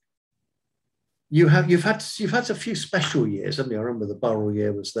 So you've had a few special years, haven't you? I remember the Burrell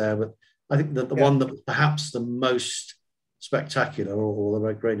year was there, but I think that the one that was perhaps the most spectacular or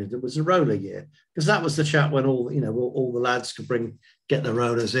the greatest, it was the roller year, because that was the chat when all the lads could get their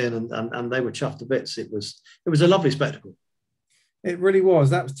rollers in and they were chuffed to bits. It was a lovely spectacle. It really was.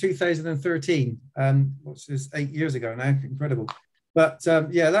 That was 2013. What's this? 8 years ago now. Incredible. But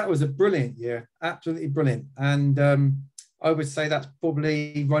that was a brilliant year. Absolutely brilliant. And I would say that's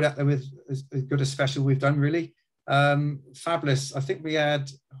probably right up there with as good a special we've done, really. Fabulous. I think we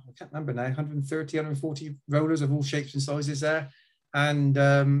had, I can't remember now, 130, 140 rollers of all shapes and sizes there. And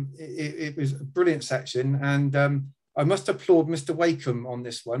it was a brilliant section. And I must applaud Mr. Wakeham on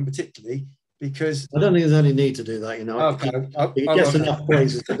this one, particularly, because I don't think there's any need to do that, he gets enough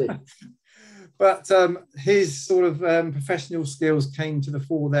praises to do. But his sort of professional skills came to the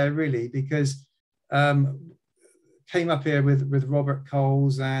fore there, really, because came up here with Robert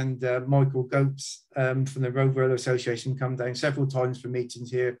Coles and Michael Goats from the Road Roller Association, come down several times for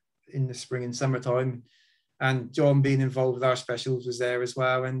meetings here in the spring and summertime. And John, being involved with our specials, was there as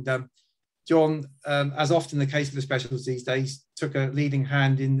well. And John, as often the case with the specials these days, took a leading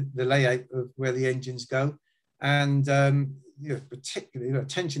hand in the layout of where the engines go. And particularly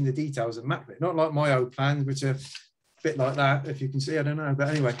attention to details of immaculate, not like my old plans, which are a bit like that, if you can see, I don't know. But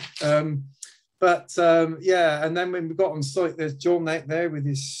anyway, and then when we got on site, there's John out there with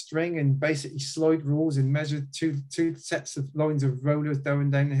his string and basically slide rules and measured two sets of lines of rollers going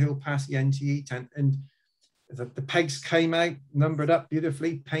down the hill past the NTE tent. And the pegs came out, numbered up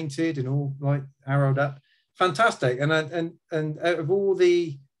beautifully, painted and all like arrowed up. Fantastic. And out of all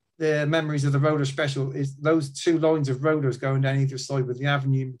the memories of the roller special is those two lines of rollers going down either side with the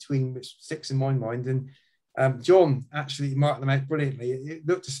avenue in between, which sticks in my mind. And John actually marked them out brilliantly. It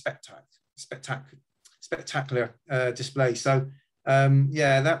looked a spectacular display. So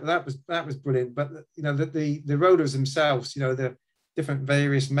that was brilliant. But the rollers themselves, the different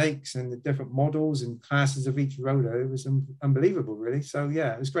various makes and the different models and classes of each roller, it was unbelievable, really. So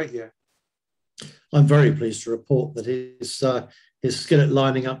yeah, it was a great year. I'm very pleased to report that his skill at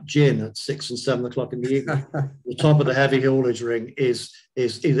lining up gin at 6 and 7 o'clock in the evening, the top of the heavy haulage ring is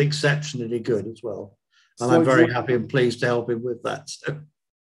exceptionally good as well. And so I'm very happy and pleased to help him with that. So.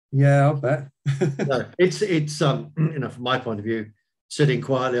 Yeah, I'll bet. No, it's from my point of view, sitting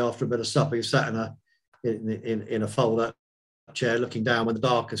quietly after a bit of supper, you sat in a fold-up chair looking down when the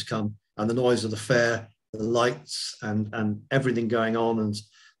dark has come and the noise of the fair, the lights and everything going on and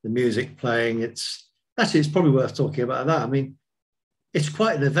the music playing. It's probably worth talking about that. I mean, it's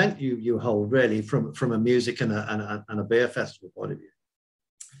quite an event you hold, really, from a music and a beer festival point of view.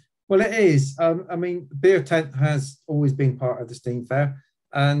 Well, it is. I mean, Beer Tent has always been part of the Steam Fair,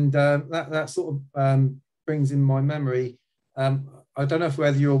 and that sort of brings in my memory. I don't know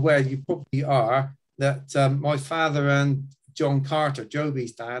whether you're aware, you probably are, that my father and John Carter,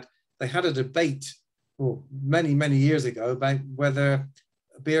 Joby's dad, they had a debate many years ago about whether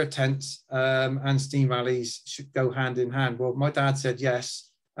beer tents and steam rallies should go hand in hand. Well, my dad said yes,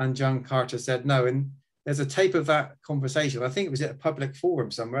 and John Carter said no. And there's a tape of that conversation. I think it was at a public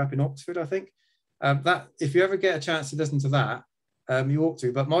forum somewhere up in Oxford, I think. That if you ever get a chance to listen to that, you ought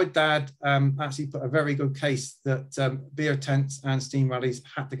to. But my dad actually put a very good case that beer tents and steam rallies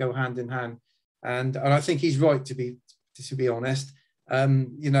had to go hand in hand. And I think he's right, to be honest. I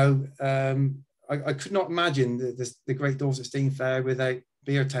could not imagine the Great Dorset Steam Fair without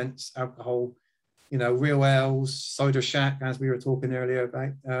beer tents, alcohol, real ales, cider shack, as we were talking earlier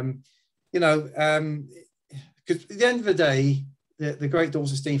about. Because at the end of the day, the Great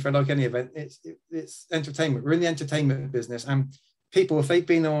Dorset Steam Fair, like any event, it's entertainment. We're in the entertainment business, and people, if they've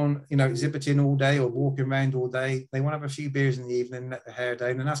been on, exhibiting all day or walking around all day, they want to have a few beers in the evening, let their hair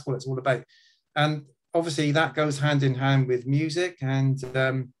down, and that's what it's all about. And obviously that goes hand in hand with music. And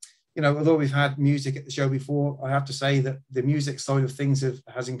although we've had music at the show before, I have to say that the music side of things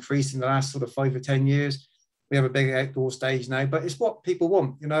has increased in the last sort of 5 or 10 years. We have a big outdoor stage now, but it's what people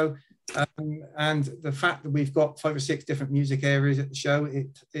want, and the fact that we've got 5 or 6 different music areas at the show,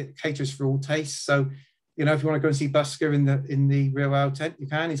 it caters for all tastes. So, if you want to go and see Busker in the Real Ale tent, you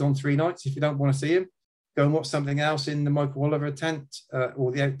can. He's on 3 nights. If you don't want to see him, go and watch something else in the Michael Oliver tent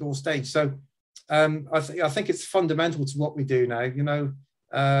or the outdoor stage. So I think it's fundamental to what we do now.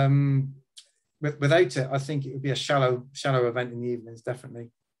 Without it, I think it would be a shallow event in the evenings,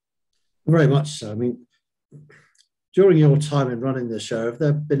 definitely. Very much so. I mean, during your time in running the show, have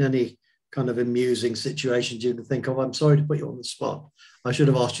there been any kind of amusing situations you can think of? I'm sorry to put you on the spot. I should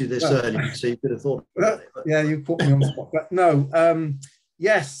have asked you this earlier, so you could have thought about it. But. Yeah, you put me on the spot. But no,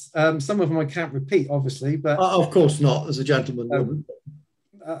 yes, some of them I can't repeat, obviously. But of course not, as a gentleman would.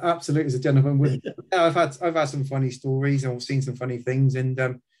 Absolutely, as a gentleman would. Yeah, I've had some funny stories, and I've seen some funny things. And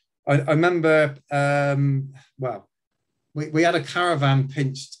I remember, we had a caravan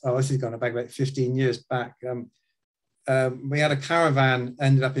pinched. Oh, this is going back about 15 years back. We had a caravan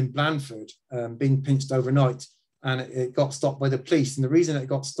ended up in Blandford, being pinched overnight, and it got stopped by the police. And the reason it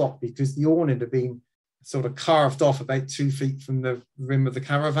got stopped because the awning had been sort of carved off about 2 feet from the rim of the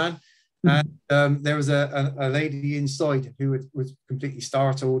caravan. And there was a lady inside who was completely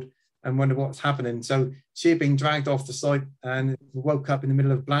startled and wondered what's happening. So she had been dragged off the site and woke up in the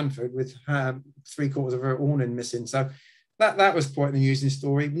middle of Blandford with 3/4 of her awning missing. So that was quite an amusing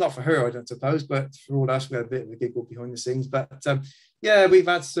story. Not for her, I don't suppose, but for all us, we had a bit of a giggle behind the scenes. But yeah, we've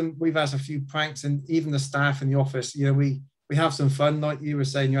had a few pranks, and even the staff in the office, we have some fun. Like you were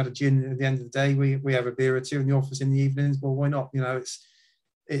saying, you had a gin at the end of the day. We have a beer or two in the office in the evenings. Well, why not? We're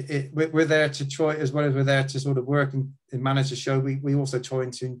there to try, as well as we're there to sort of work and manage the show. We also try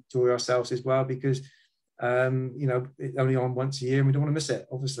to enjoy ourselves as well, because it's only on once a year and we don't want to miss it,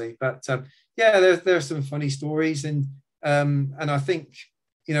 obviously. But yeah, there's some funny stories, and I think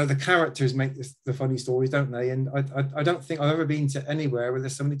the characters make the funny stories, don't they? And I don't think I've ever been to anywhere where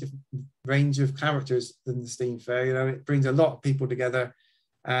there's so many different range of characters than the Steam Fair. It brings a lot of people together,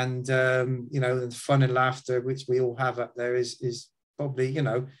 and the fun and laughter which we all have up there is probably,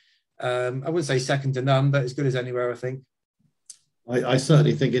 I wouldn't say second to none, but as good as anywhere, I think. I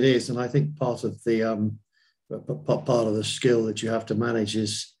certainly think it is, and I think part of the skill that you have to manage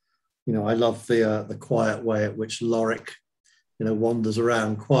is, I love the quiet way at which Lorik, wanders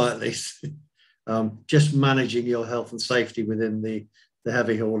around quietly, just managing your health and safety within the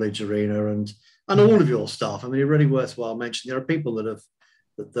heavy haulage arena, and all of your staff. I mean, it's really worthwhile mentioning. There are people that have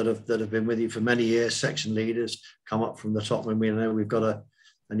been with you for many years, section leaders come up from the top. When we know we've got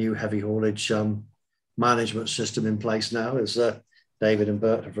a new heavy haulage management system in place now, as David and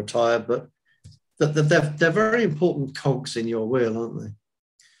Bert have retired, but they're very important cogs in your wheel, aren't they?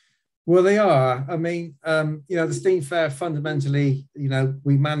 Well, they are. I mean, the Steam Fair, fundamentally,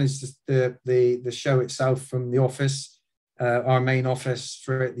 we manage the show itself from the office, our main office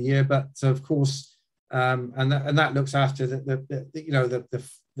throughout the year, but of course, and that looks after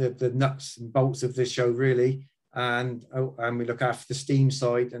the nuts and bolts of this show, really, and we look after the steam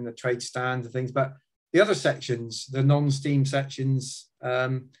side and the trade stand and things. But the other sections, the non-steam sections,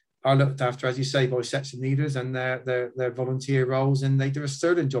 are looked after, as you say, by section leaders and their volunteer roles, and they do a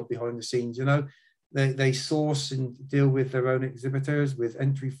sterling job behind the scenes. They source and deal with their own exhibitors with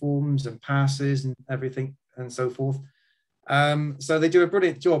entry forms and passes and everything and so forth. So they do a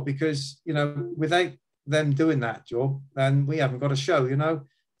brilliant job, because without them doing that job, then we haven't got a show.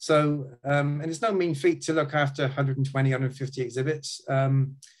 So and it's no mean feat to look after 120, 150 exhibits,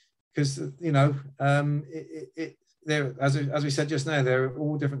 because there, as we said just now, there are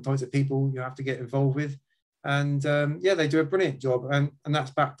all different types of people you have to get involved with. And yeah, they do a brilliant job, and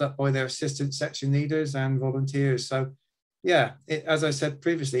that's backed up by their assistant section leaders and volunteers. So yeah, as I said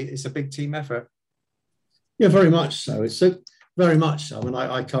previously, it's a big team effort. Yeah, very much so. It's so very much so. I mean,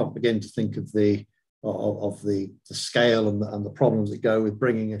 I can't begin to think of the scale and the problems that go with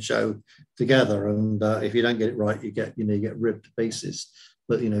bringing a show together. And if you don't get it right, you get ripped to pieces.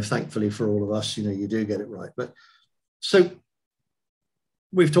 But thankfully for all of us, you do get it right. But so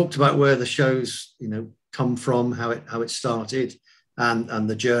we've talked about where the shows come from, how it started, and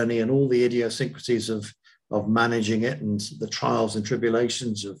the journey, and all the idiosyncrasies of managing it, and the trials and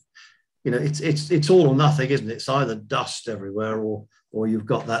tribulations of it's all or nothing, isn't it? It's either dust everywhere or you've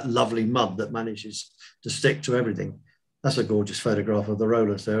got that lovely mud that manages to stick to everything. That's a gorgeous photograph of the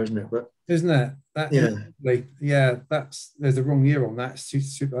rollers there, isn't it? But isn't it? There's a wrong year on that.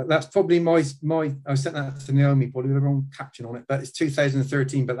 That's probably my I sent that to Naomi, probably the wrong caption on it, but it's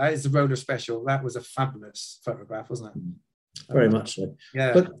 2013. But that is the roller special. That was a fabulous photograph, wasn't it? Very much so.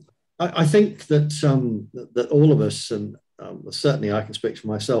 Yeah. But I think that that all of us, and certainly I can speak for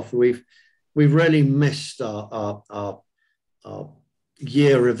myself, we've really missed our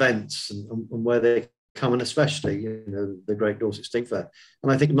year events and where they come, and especially the Great Dorset Steam Fair.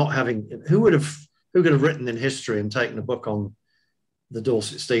 And I think not having who could have written in history and taken a book on the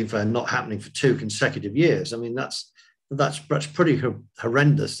Dorset Steam Fair not happening for 2 consecutive years. I mean, that's pretty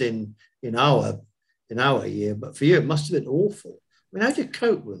horrendous in our year, but for you it must have been awful. I mean, how do you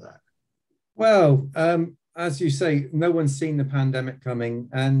cope with that? Well, as you say, no one's seen the pandemic coming,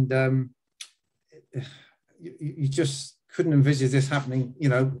 and you just couldn't envisage this happening.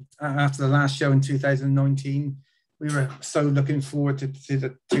 After the last show in 2019, we were so looking forward to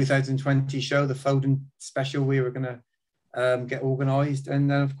the 2020 show, the Foden special. We were going to get organised, and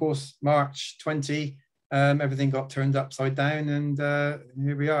then of course March 20, everything got turned upside down, and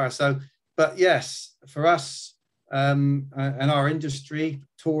here we are. So, but yes, for us and our industry,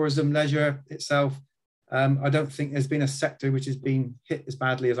 tourism, leisure itself, I don't think there's been a sector which has been hit as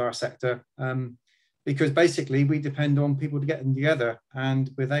badly as our sector. Because basically we depend on people to get them together,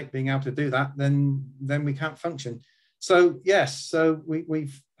 and without being able to do that, then we can't function. So yes, so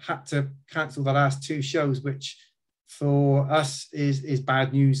we've had to cancel the last 2 shows, which for us is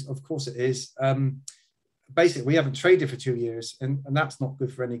bad news. Of course it is. Basically, we haven't traded for 2 years, and that's not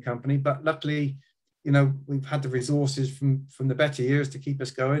good for any company. But luckily, we've had the resources from the better years to keep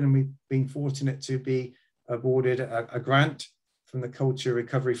us going, and we've been fortunate to be awarded a grant from the Culture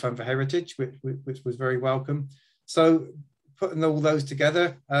Recovery Fund for Heritage, which was very welcome. So putting all those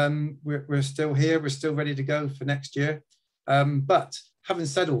together, we're still here, we're still ready to go for next year. But having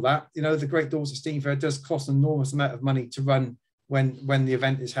said all that, the Great Dorset Steam Fair does cost an enormous amount of money to run when the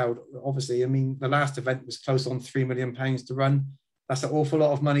event is held. Obviously, I mean, the last event was close on £3 million to run. That's an awful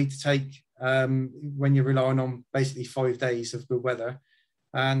lot of money to take when you're relying on basically 5 days of good weather.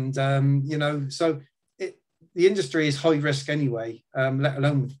 And, so the industry is high risk anyway, let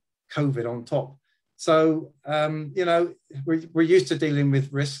alone with COVID on top. So, we're used to dealing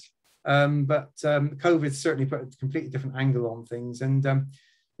with risk, but COVID certainly put a completely different angle on things. And,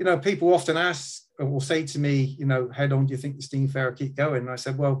 people often ask or say to me, how long do you think the Steam Fair will keep going? And I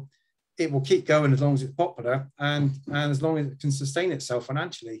said, well, it will keep going as long as it's popular and as long as it can sustain itself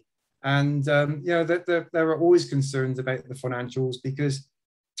financially. And, there are always concerns about the financials because,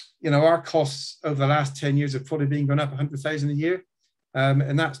 our costs over the last 10 years have probably been going up 100,000 a year.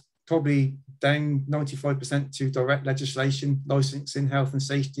 And that's probably down 95% to direct legislation, licensing, health and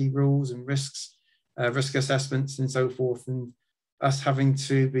safety rules and risks, risk assessments and so forth. And us having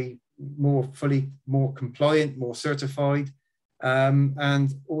to be more compliant, more certified.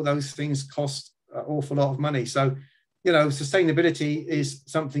 And all those things cost an awful lot of money. So, sustainability is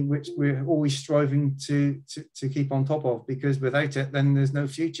something which we're always striving to keep on top of, because without it, then there's no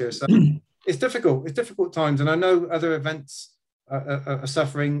future. So it's difficult. It's difficult times. And I know other events are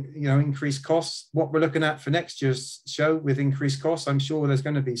suffering, increased costs. What we're looking at for next year's show with increased costs, I'm sure there's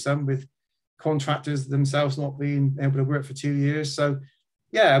going to be some with contractors themselves not being able to work for 2 years. So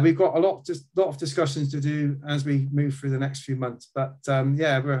yeah, we've got a lot of discussions to do as we move through the next few months. But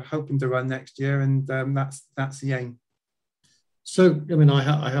yeah, we're hoping to run next year, and that's the aim. So, I mean,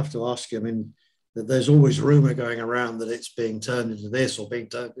 I have to ask you, I mean, that there's always rumour going around that it's being turned into this or being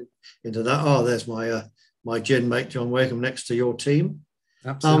turned into that. Oh, there's my gin mate, John Wakeham, next to your team.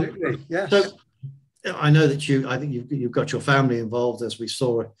 Absolutely, yes. So I know that I think you've got your family involved, as we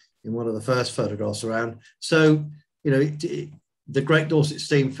saw in one of the first photographs around. So, the Great Dorset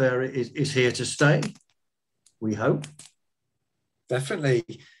Steam Fair is here to stay, we hope. Definitely.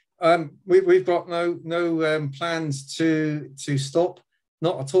 We've got no plans to stop.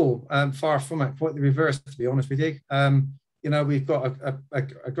 Not at all. Far from it. Quite the reverse, to be honest with you. You know, we've got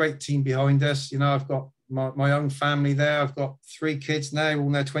a great team behind us. You know, I've got my own family there. I've got 3 kids now, all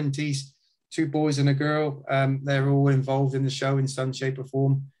in their 20s, 2 boys and a girl. They're all involved in the show in some shape or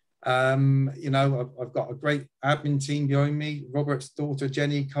form. You know, I've got a great admin team behind me. Robert's daughter,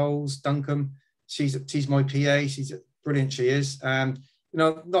 Jenny Coles Duncombe. She's my PA. She's brilliant. She is. And, you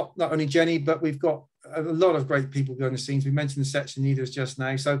know, not only Jenny, but we've got a lot of great people behind the scenes. We mentioned the section leaders just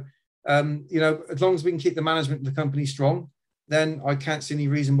now. So, you know, as long as we can keep the management of the company strong, then I can't see any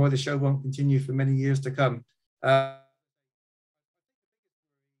reason why the show won't continue for many years to come. As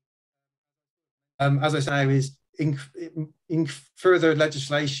I say, is in further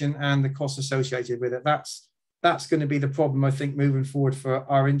legislation and the costs associated with it. That's going to be the problem, I think, moving forward for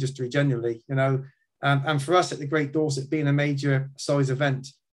our industry generally. You know, and for us at the Great Dorset being a major size event,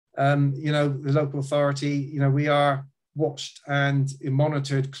 you know, the local authority, you know, we are watched and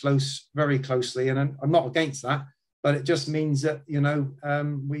monitored very closely, and I'm not against that, but it just means that, you know,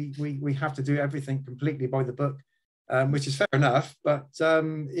 we have to do everything completely by the book, which is fair enough, but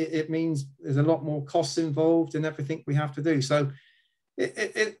it means there's a lot more costs involved in everything we have to do. So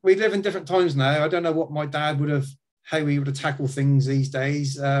we live in different times now. I don't know what my dad how he would have tackled things these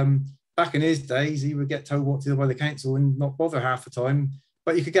days. Back in his days, he would get told what to do by the council and not bother half the time.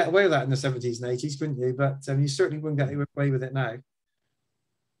 But you could get away with that in the 70s and 80s, couldn't you? But you certainly wouldn't get away with it now.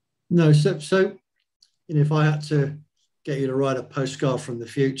 No, so you know, if I had to get you to write a postcard from the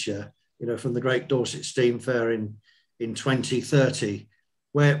future, you know, from the Great Dorset Steam Fair in 2030,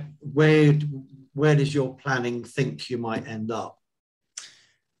 where does your planning think you might end up?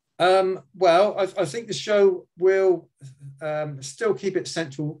 Well, I think the show will still keep its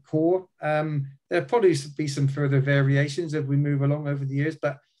central core. There'll probably be some further variations as we move along over the years,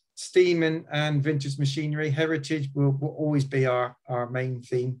 but steam and vintage machinery, heritage will always be our main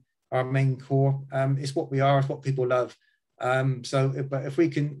theme, our main core. It's what we are, it's what people love. But if we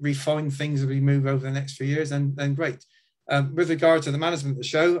can refine things as we move over the next few years, then great. With regard to the management of the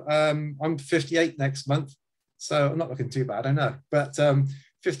show, I'm 58 next month, so I'm not looking too bad, I know, but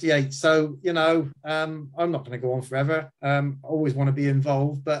 58. So, you know, I'm not going to go on forever. I always want to be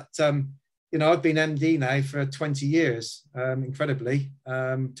involved, but, you know, I've been MD now for 20 years, incredibly.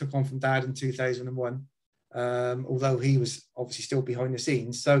 Took on from Dad in 2001, although he was obviously still behind the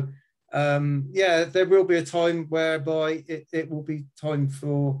scenes. So, yeah, there will be a time whereby it will be time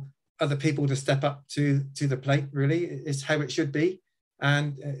for other people to step up to the plate, really. It's how it should be.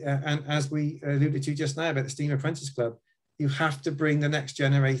 And as we alluded to just now about the Steam Apprentice Club, you have to bring the next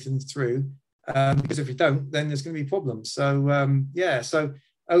generation through, because if you don't, then there's going to be problems. So yeah, so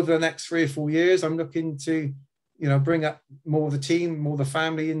over the next 3 or 4 years, I'm looking to, you know, bring up more of the team, more of the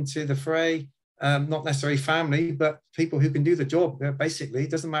family into the fray. Not necessarily family, but people who can do the job. Basically,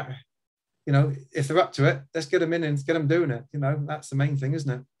 it doesn't matter, you know, if they're up to it, let's get them in and get them doing it. You know, that's the main thing, isn't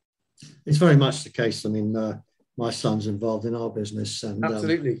it? It's very much the case. I mean, my son's involved in our business, and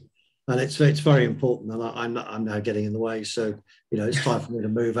absolutely. And it's very important, and I'm now getting in the way. So, you know, it's time for me to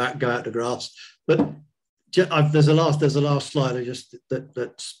move out, go out to grass. But there's a last slide I just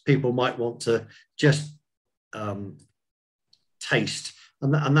that people might want to just taste,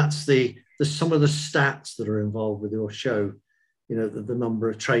 and that's the some of the stats that are involved with your show. You know, the number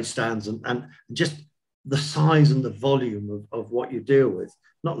of trade stands and just the size and the volume of what you deal with.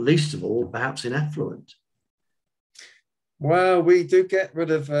 Not least of all, perhaps in effluent. Well, we do get rid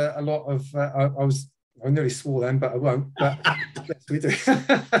of a lot of. I nearly swore then, but I won't. But yes, we do,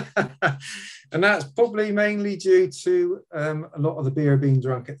 and that's probably mainly due to a lot of the beer being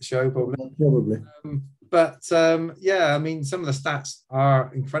drunk at the show, probably. Yeah, I mean, some of the stats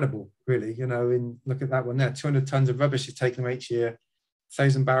are incredible, really. You know, look at that one there: 200 tons of rubbish is taken away each year,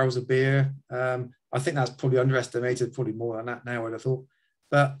 1,000 barrels of beer. I think that's probably underestimated, probably more than that now, I'd have thought.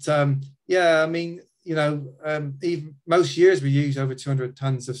 But yeah, I mean, you know, even most years we use over 200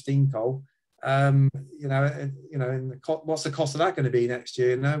 tons of steam coal. You know, what's the cost of that going to be next year?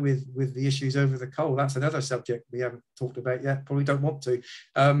 You know, with the issues over the coal, that's another subject we haven't talked about yet. Probably don't want to.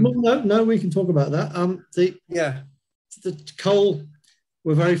 No, we can talk about that. The coal.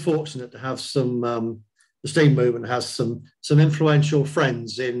 We're very fortunate to have some. The steam movement has some influential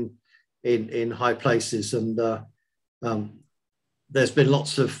friends in high places, and there's been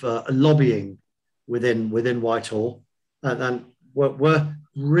lots of lobbying within Whitehall, and we're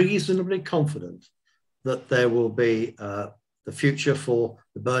reasonably confident that there will be the future for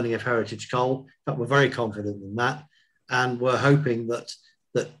the burning of heritage coal. In fact, we're very confident in that, and we're hoping that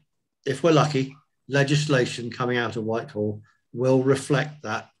if we're lucky, legislation coming out of Whitehall will reflect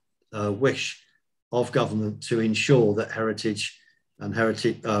that wish of government to ensure that heritage and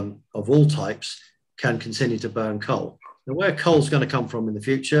heritage of all types can continue to burn coal. Now, where coal's going to come from in the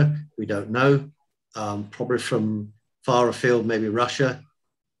future, we don't know. Probably from far afield, maybe Russia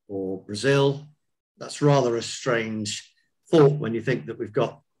or Brazil. That's rather a strange thought when you think that we've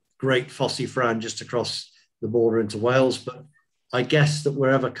got great Fossifran just across the border into Wales. But I guess that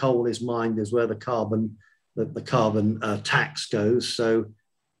wherever coal is mined is where the carbon tax goes. So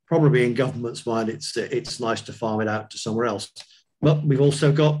probably in government's mind, it's nice to farm it out to somewhere else. But we've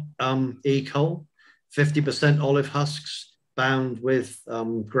also got e-coal, 50% olive husks bound with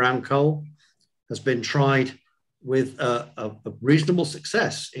ground coal, has been tried with a reasonable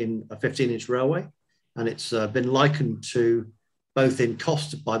success in a 15-inch railway. And it's been likened to both in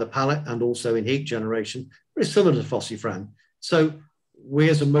cost by the pallet and also in heat generation, very similar to Fossifran. So we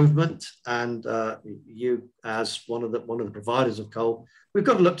as a movement and you as one of the providers of coal, we've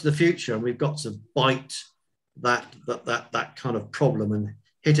got to look to the future, and we've got to bite that kind of problem and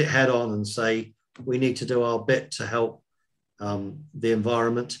hit it head on and say, we need to do our bit to help the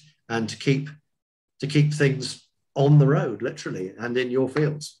environment and to keep things on the road, literally, and in your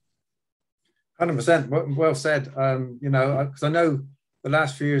fields. 100%. Well said. You know, because I know the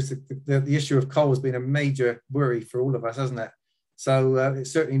last few years, the issue of coal has been a major worry for all of us, hasn't it? So it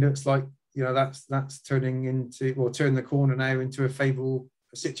certainly looks like, you know, that's turning into, or turning the corner now into a favourable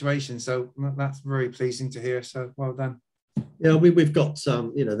situation. So that's very pleasing to hear. So well done. Yeah, we've got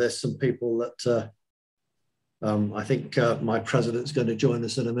some, you know, there's some people that I think my president's going to join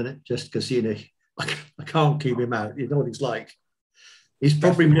us in a minute, just because, you know, I can't keep him out. You know what he's like. He's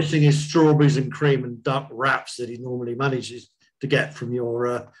probably missing his strawberries and cream and duck wraps that he normally manages to get from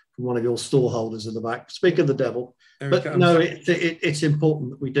from one of your storeholders in the back. Speak of the devil. But no, it's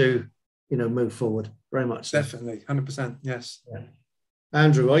important that we do, you know, move forward very much. So. Definitely, 100%. Yes. Yeah.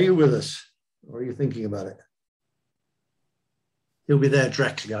 Andrew, are you with us, or are you thinking about it? He'll be there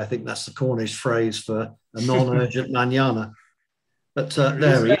directly. I think that's the Cornish phrase for a non-urgent manana. But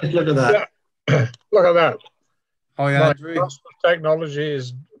there he is. Look at that. Yeah. Look at that. Hi, Andrew. Technology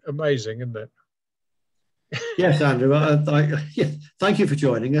is amazing, isn't it? Yes, Andrew. Thank you for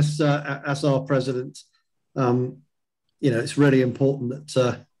joining us as our president. You know, it's really important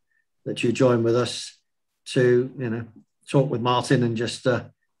that you join with us to, you know, talk with Martin and just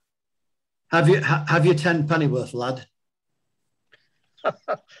have your 10 pennyworth, lad.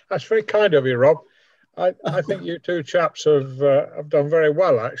 That's very kind of you, Rob. I think you two chaps have done very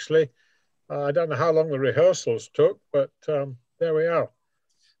well, actually. I don't know how long the rehearsals took, but there we are.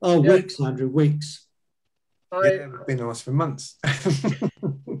 Oh, yeah. Weeks, Andrew, weeks. Yeah, we've been on us for months.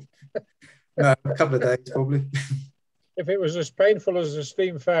 No, a couple of days, probably. If it was as painful as the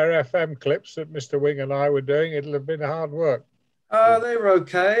Steam Fair FM clips that Mr. Wing and I were doing, it'll have been hard work. They were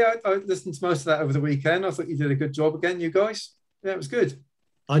okay. I listened to most of that over the weekend. I thought you did a good job again, you guys. Yeah, it was good.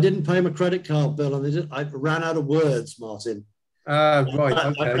 I didn't pay my credit card bill, and I ran out of words, Martin. Right.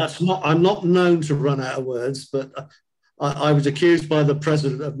 Okay. I'm not known to run out of words, but I was accused by the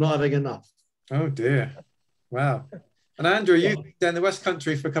president of not having enough. Oh dear! Wow. And Andrew, you've been down the West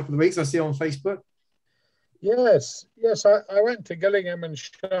Country for a couple of weeks. I see on Facebook. Yes. I went to Gillingham and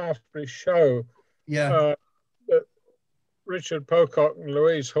Shaftesbury show. Yeah. Richard Pocock and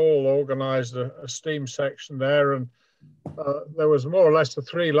Louise Hall organised a steam section there, and there was more or less a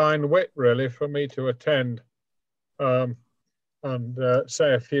 3-line wit really for me to attend and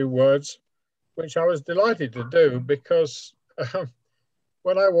say a few words, which I was delighted to do because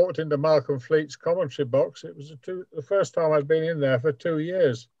when I walked into Malcolm Fleet's commentary box, it was the first time I'd been in there for 2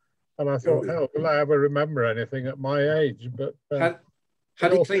 years. And I thought, hell, will I ever remember anything at my age? But had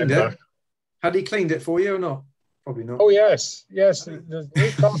he cleaned it? Had he cleaned it for you or not? Probably not. Oh, yes. There's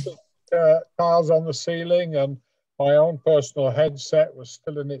new carpet tiles on the ceiling, and my own personal headset was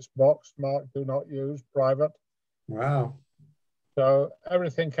still in its box, marked do not use, private. Wow. So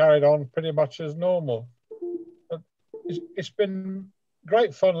everything carried on pretty much as normal. But it's been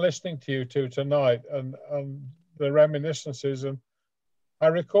great fun listening to you two tonight and the reminiscences. And I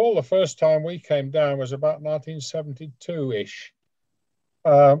recall the first time we came down was about 1972-ish.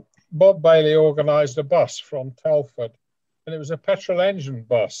 Bob Bailey organised a bus from Telford, and it was a petrol engine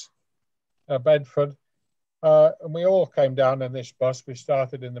bus, Bedford. And we all came down in this bus. We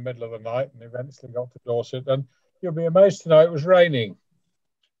started in the middle of the night and eventually got to Dorset. And you'll be amazed to know it was raining.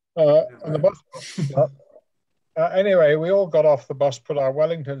 And the bus anyway, we all got off the bus, put our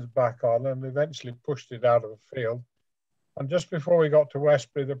Wellingtons back on, and eventually pushed it out of the field. And just before we got to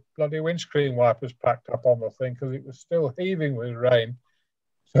Westbury, the bloody windscreen wipers packed up on the thing because it was still heaving with rain.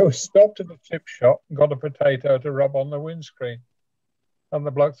 So we stopped at the chip shop and got a potato to rub on the windscreen. And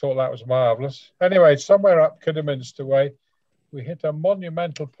the bloke thought that was marvellous. Anyway, somewhere up Kidderminster way, we hit a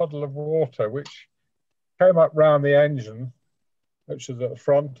monumental puddle of water which came up round the engine, which was at the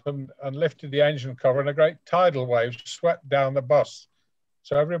front, and lifted the engine cover, and a great tidal wave swept down the bus.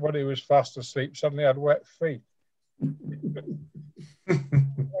 So everybody who was fast asleep suddenly had wet feet. My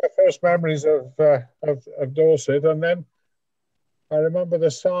first memories of Dorset, and then I remember the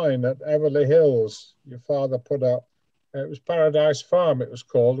sign at Everley Hills your father put up. It was Paradise Farm, it was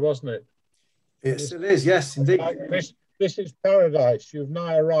called, wasn't it? It still is, yes, indeed. Like, this is paradise, you've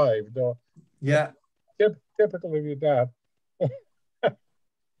now arrived. Or yeah, typical of your dad.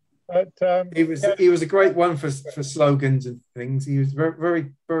 But he was a great one for slogans and things. He was very,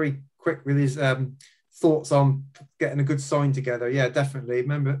 very, very quick with his thoughts on getting a good sign together. Yeah, definitely.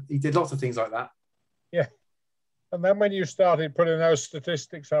 Remember, he did lots of things like that. Yeah. And then when you started putting those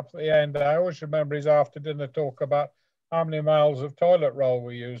statistics up at the end, I always remember his after dinner talk about how many miles of toilet roll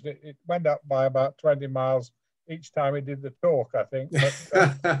we used. It went up by about 20 miles each time he did the talk, I think. But,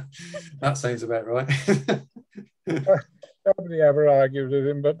 that sounds about right. Nobody ever argued with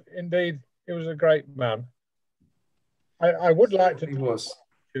him, but indeed, he was a great man. I would like to take the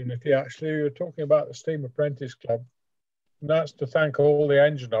opportunity, actually, you were talking about the Steam Apprentice Club, and that's to thank all the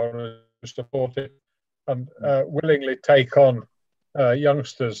engine owners who support it and willingly take on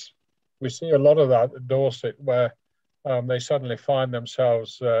youngsters. We see a lot of that at Dorset, where they suddenly find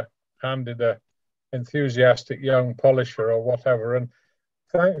themselves handed a enthusiastic young polisher or whatever, and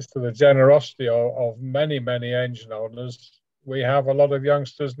thanks to the generosity of many, many engine owners, we have a lot of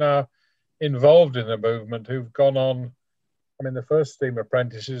youngsters now involved in the movement who've gone on. I mean, the first steam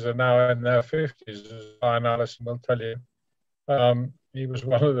apprentices are now in their 50s, as Ryan Allison will tell you. He was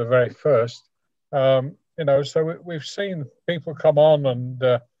one of the very first. You know, so we've seen people come on,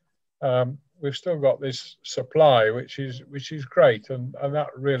 and we've still got this supply, which is great, and that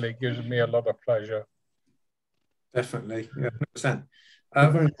really gives me a lot of pleasure. Definitely, yeah, 100%.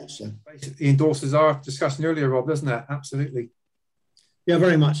 Very much so. Basically, endorses our discussion earlier, Rob, doesn't it? Absolutely. Yeah,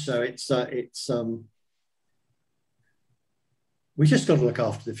 very much so. It's we just got to look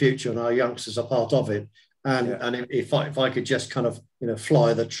after the future, and our youngsters are part of it. And yeah. And if I could just kind of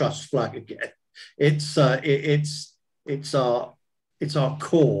fly the trust flag again, it's our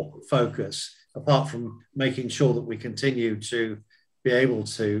core focus. Apart from making sure that we continue to be able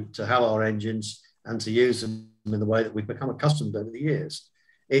to have our engines and to use them in the way that we've become accustomed over the years,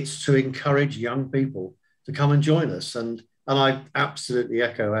 it's to encourage young people to come and join us. And I absolutely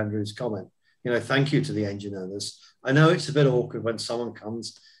echo Andrew's comment. Thank you to the engine owners. I know it's a bit awkward when someone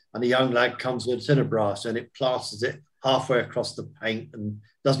comes and a young lad comes with a tin of brass and it plasters it halfway across the paint and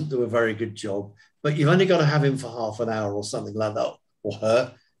doesn't do a very good job. But you've only got to have him for half an hour or something like that, or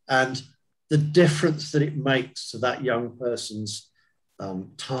her. And the difference that it makes to that young person's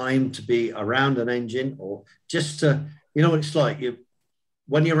time to be around an engine, or just to, what it's like,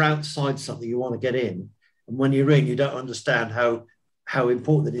 when you're outside something, you want to get in. And when you're in, you don't understand how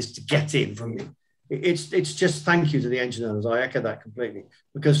important it is to get in from you. It's just thank you to the engine owners. I echo that completely,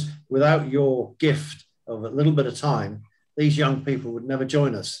 because without your gift of a little bit of time, these young people would never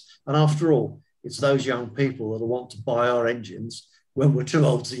join us. And after all, it's those young people that want to buy our engines when we're too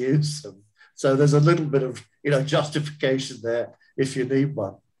old to use them. So there's a little bit of justification there if you need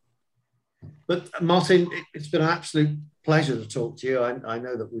one. But Martin, it's been an absolute pleasure to talk to you. I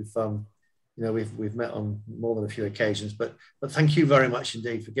know that we've met on more than a few occasions, but thank you very much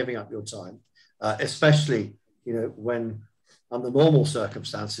indeed for giving up your time, especially when under normal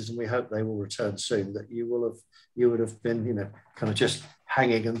circumstances, and we hope they will return soon, that you would have been kind of just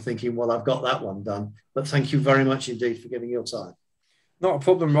hanging and thinking, well, I've got that one done. But thank you very much indeed for giving your time. Not a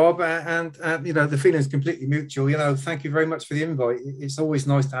problem, Rob, and the feeling is completely mutual. Thank you very much for the invite. It's always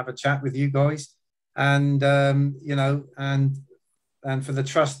nice to have a chat with you guys, and and for the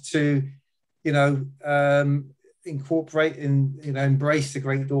trust to incorporate and embrace the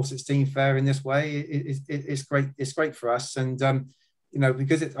Great Dorset Steam Fair in this way. It's great. It's great for us, and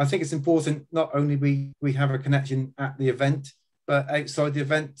because I think it's important not only we have a connection at the event, but outside the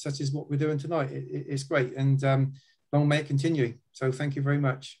event, such as what we're doing tonight. It's great, and long may it continue. So thank you very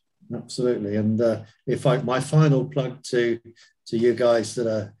much. Absolutely. And my final plug to you guys that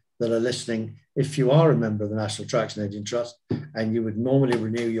are listening, if you are a member of the National Traction Engine Trust and you would normally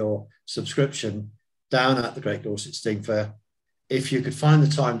renew your subscription down at the Great Dorset Steam Fair, if you could find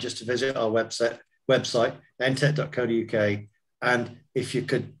the time just to visit our website ntec.co.uk, and if you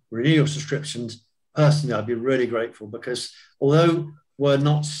could renew your subscriptions, personally, I'd be really grateful, because although we're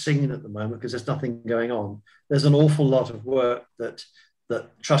not singing at the moment because there's nothing going on, there's an awful lot of work that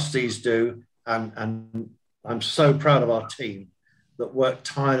trustees do, and I'm so proud of our team that work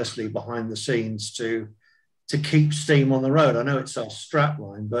tirelessly behind the scenes to to keep Steam on the road. I know it's our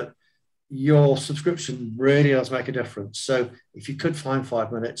strapline, but your subscription really does make a difference. So if you could find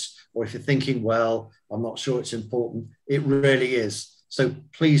 5 minutes, or if you're thinking, well, I'm not sure it's important, it really is. So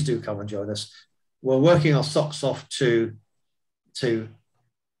please do come and join us. We're working our socks off to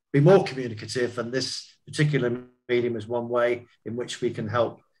be more communicative, and this particular medium is one way in which we can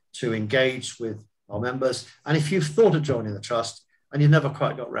help to engage with our members. And if you've thought of joining the trust and you never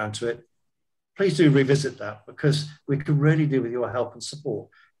quite got around to it, please do revisit that, because we could really do with your help and support.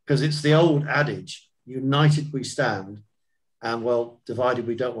 Because it's the old adage, united we stand, and well, divided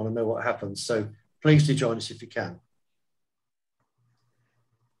we don't want to know what happens. So please do join us if you can.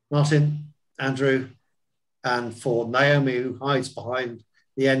 Martin, Andrew, and for Naomi, who hides behind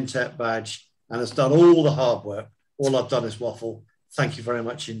the NTEP badge and has done all the hard work, all I've done is waffle. Thank you very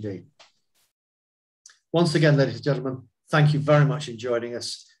much indeed. Once again, ladies and gentlemen, thank you very much for joining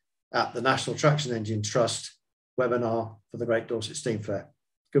us at the National Traction Engine Trust webinar for the Great Dorset Steam Fair.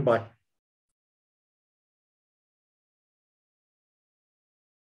 Goodbye.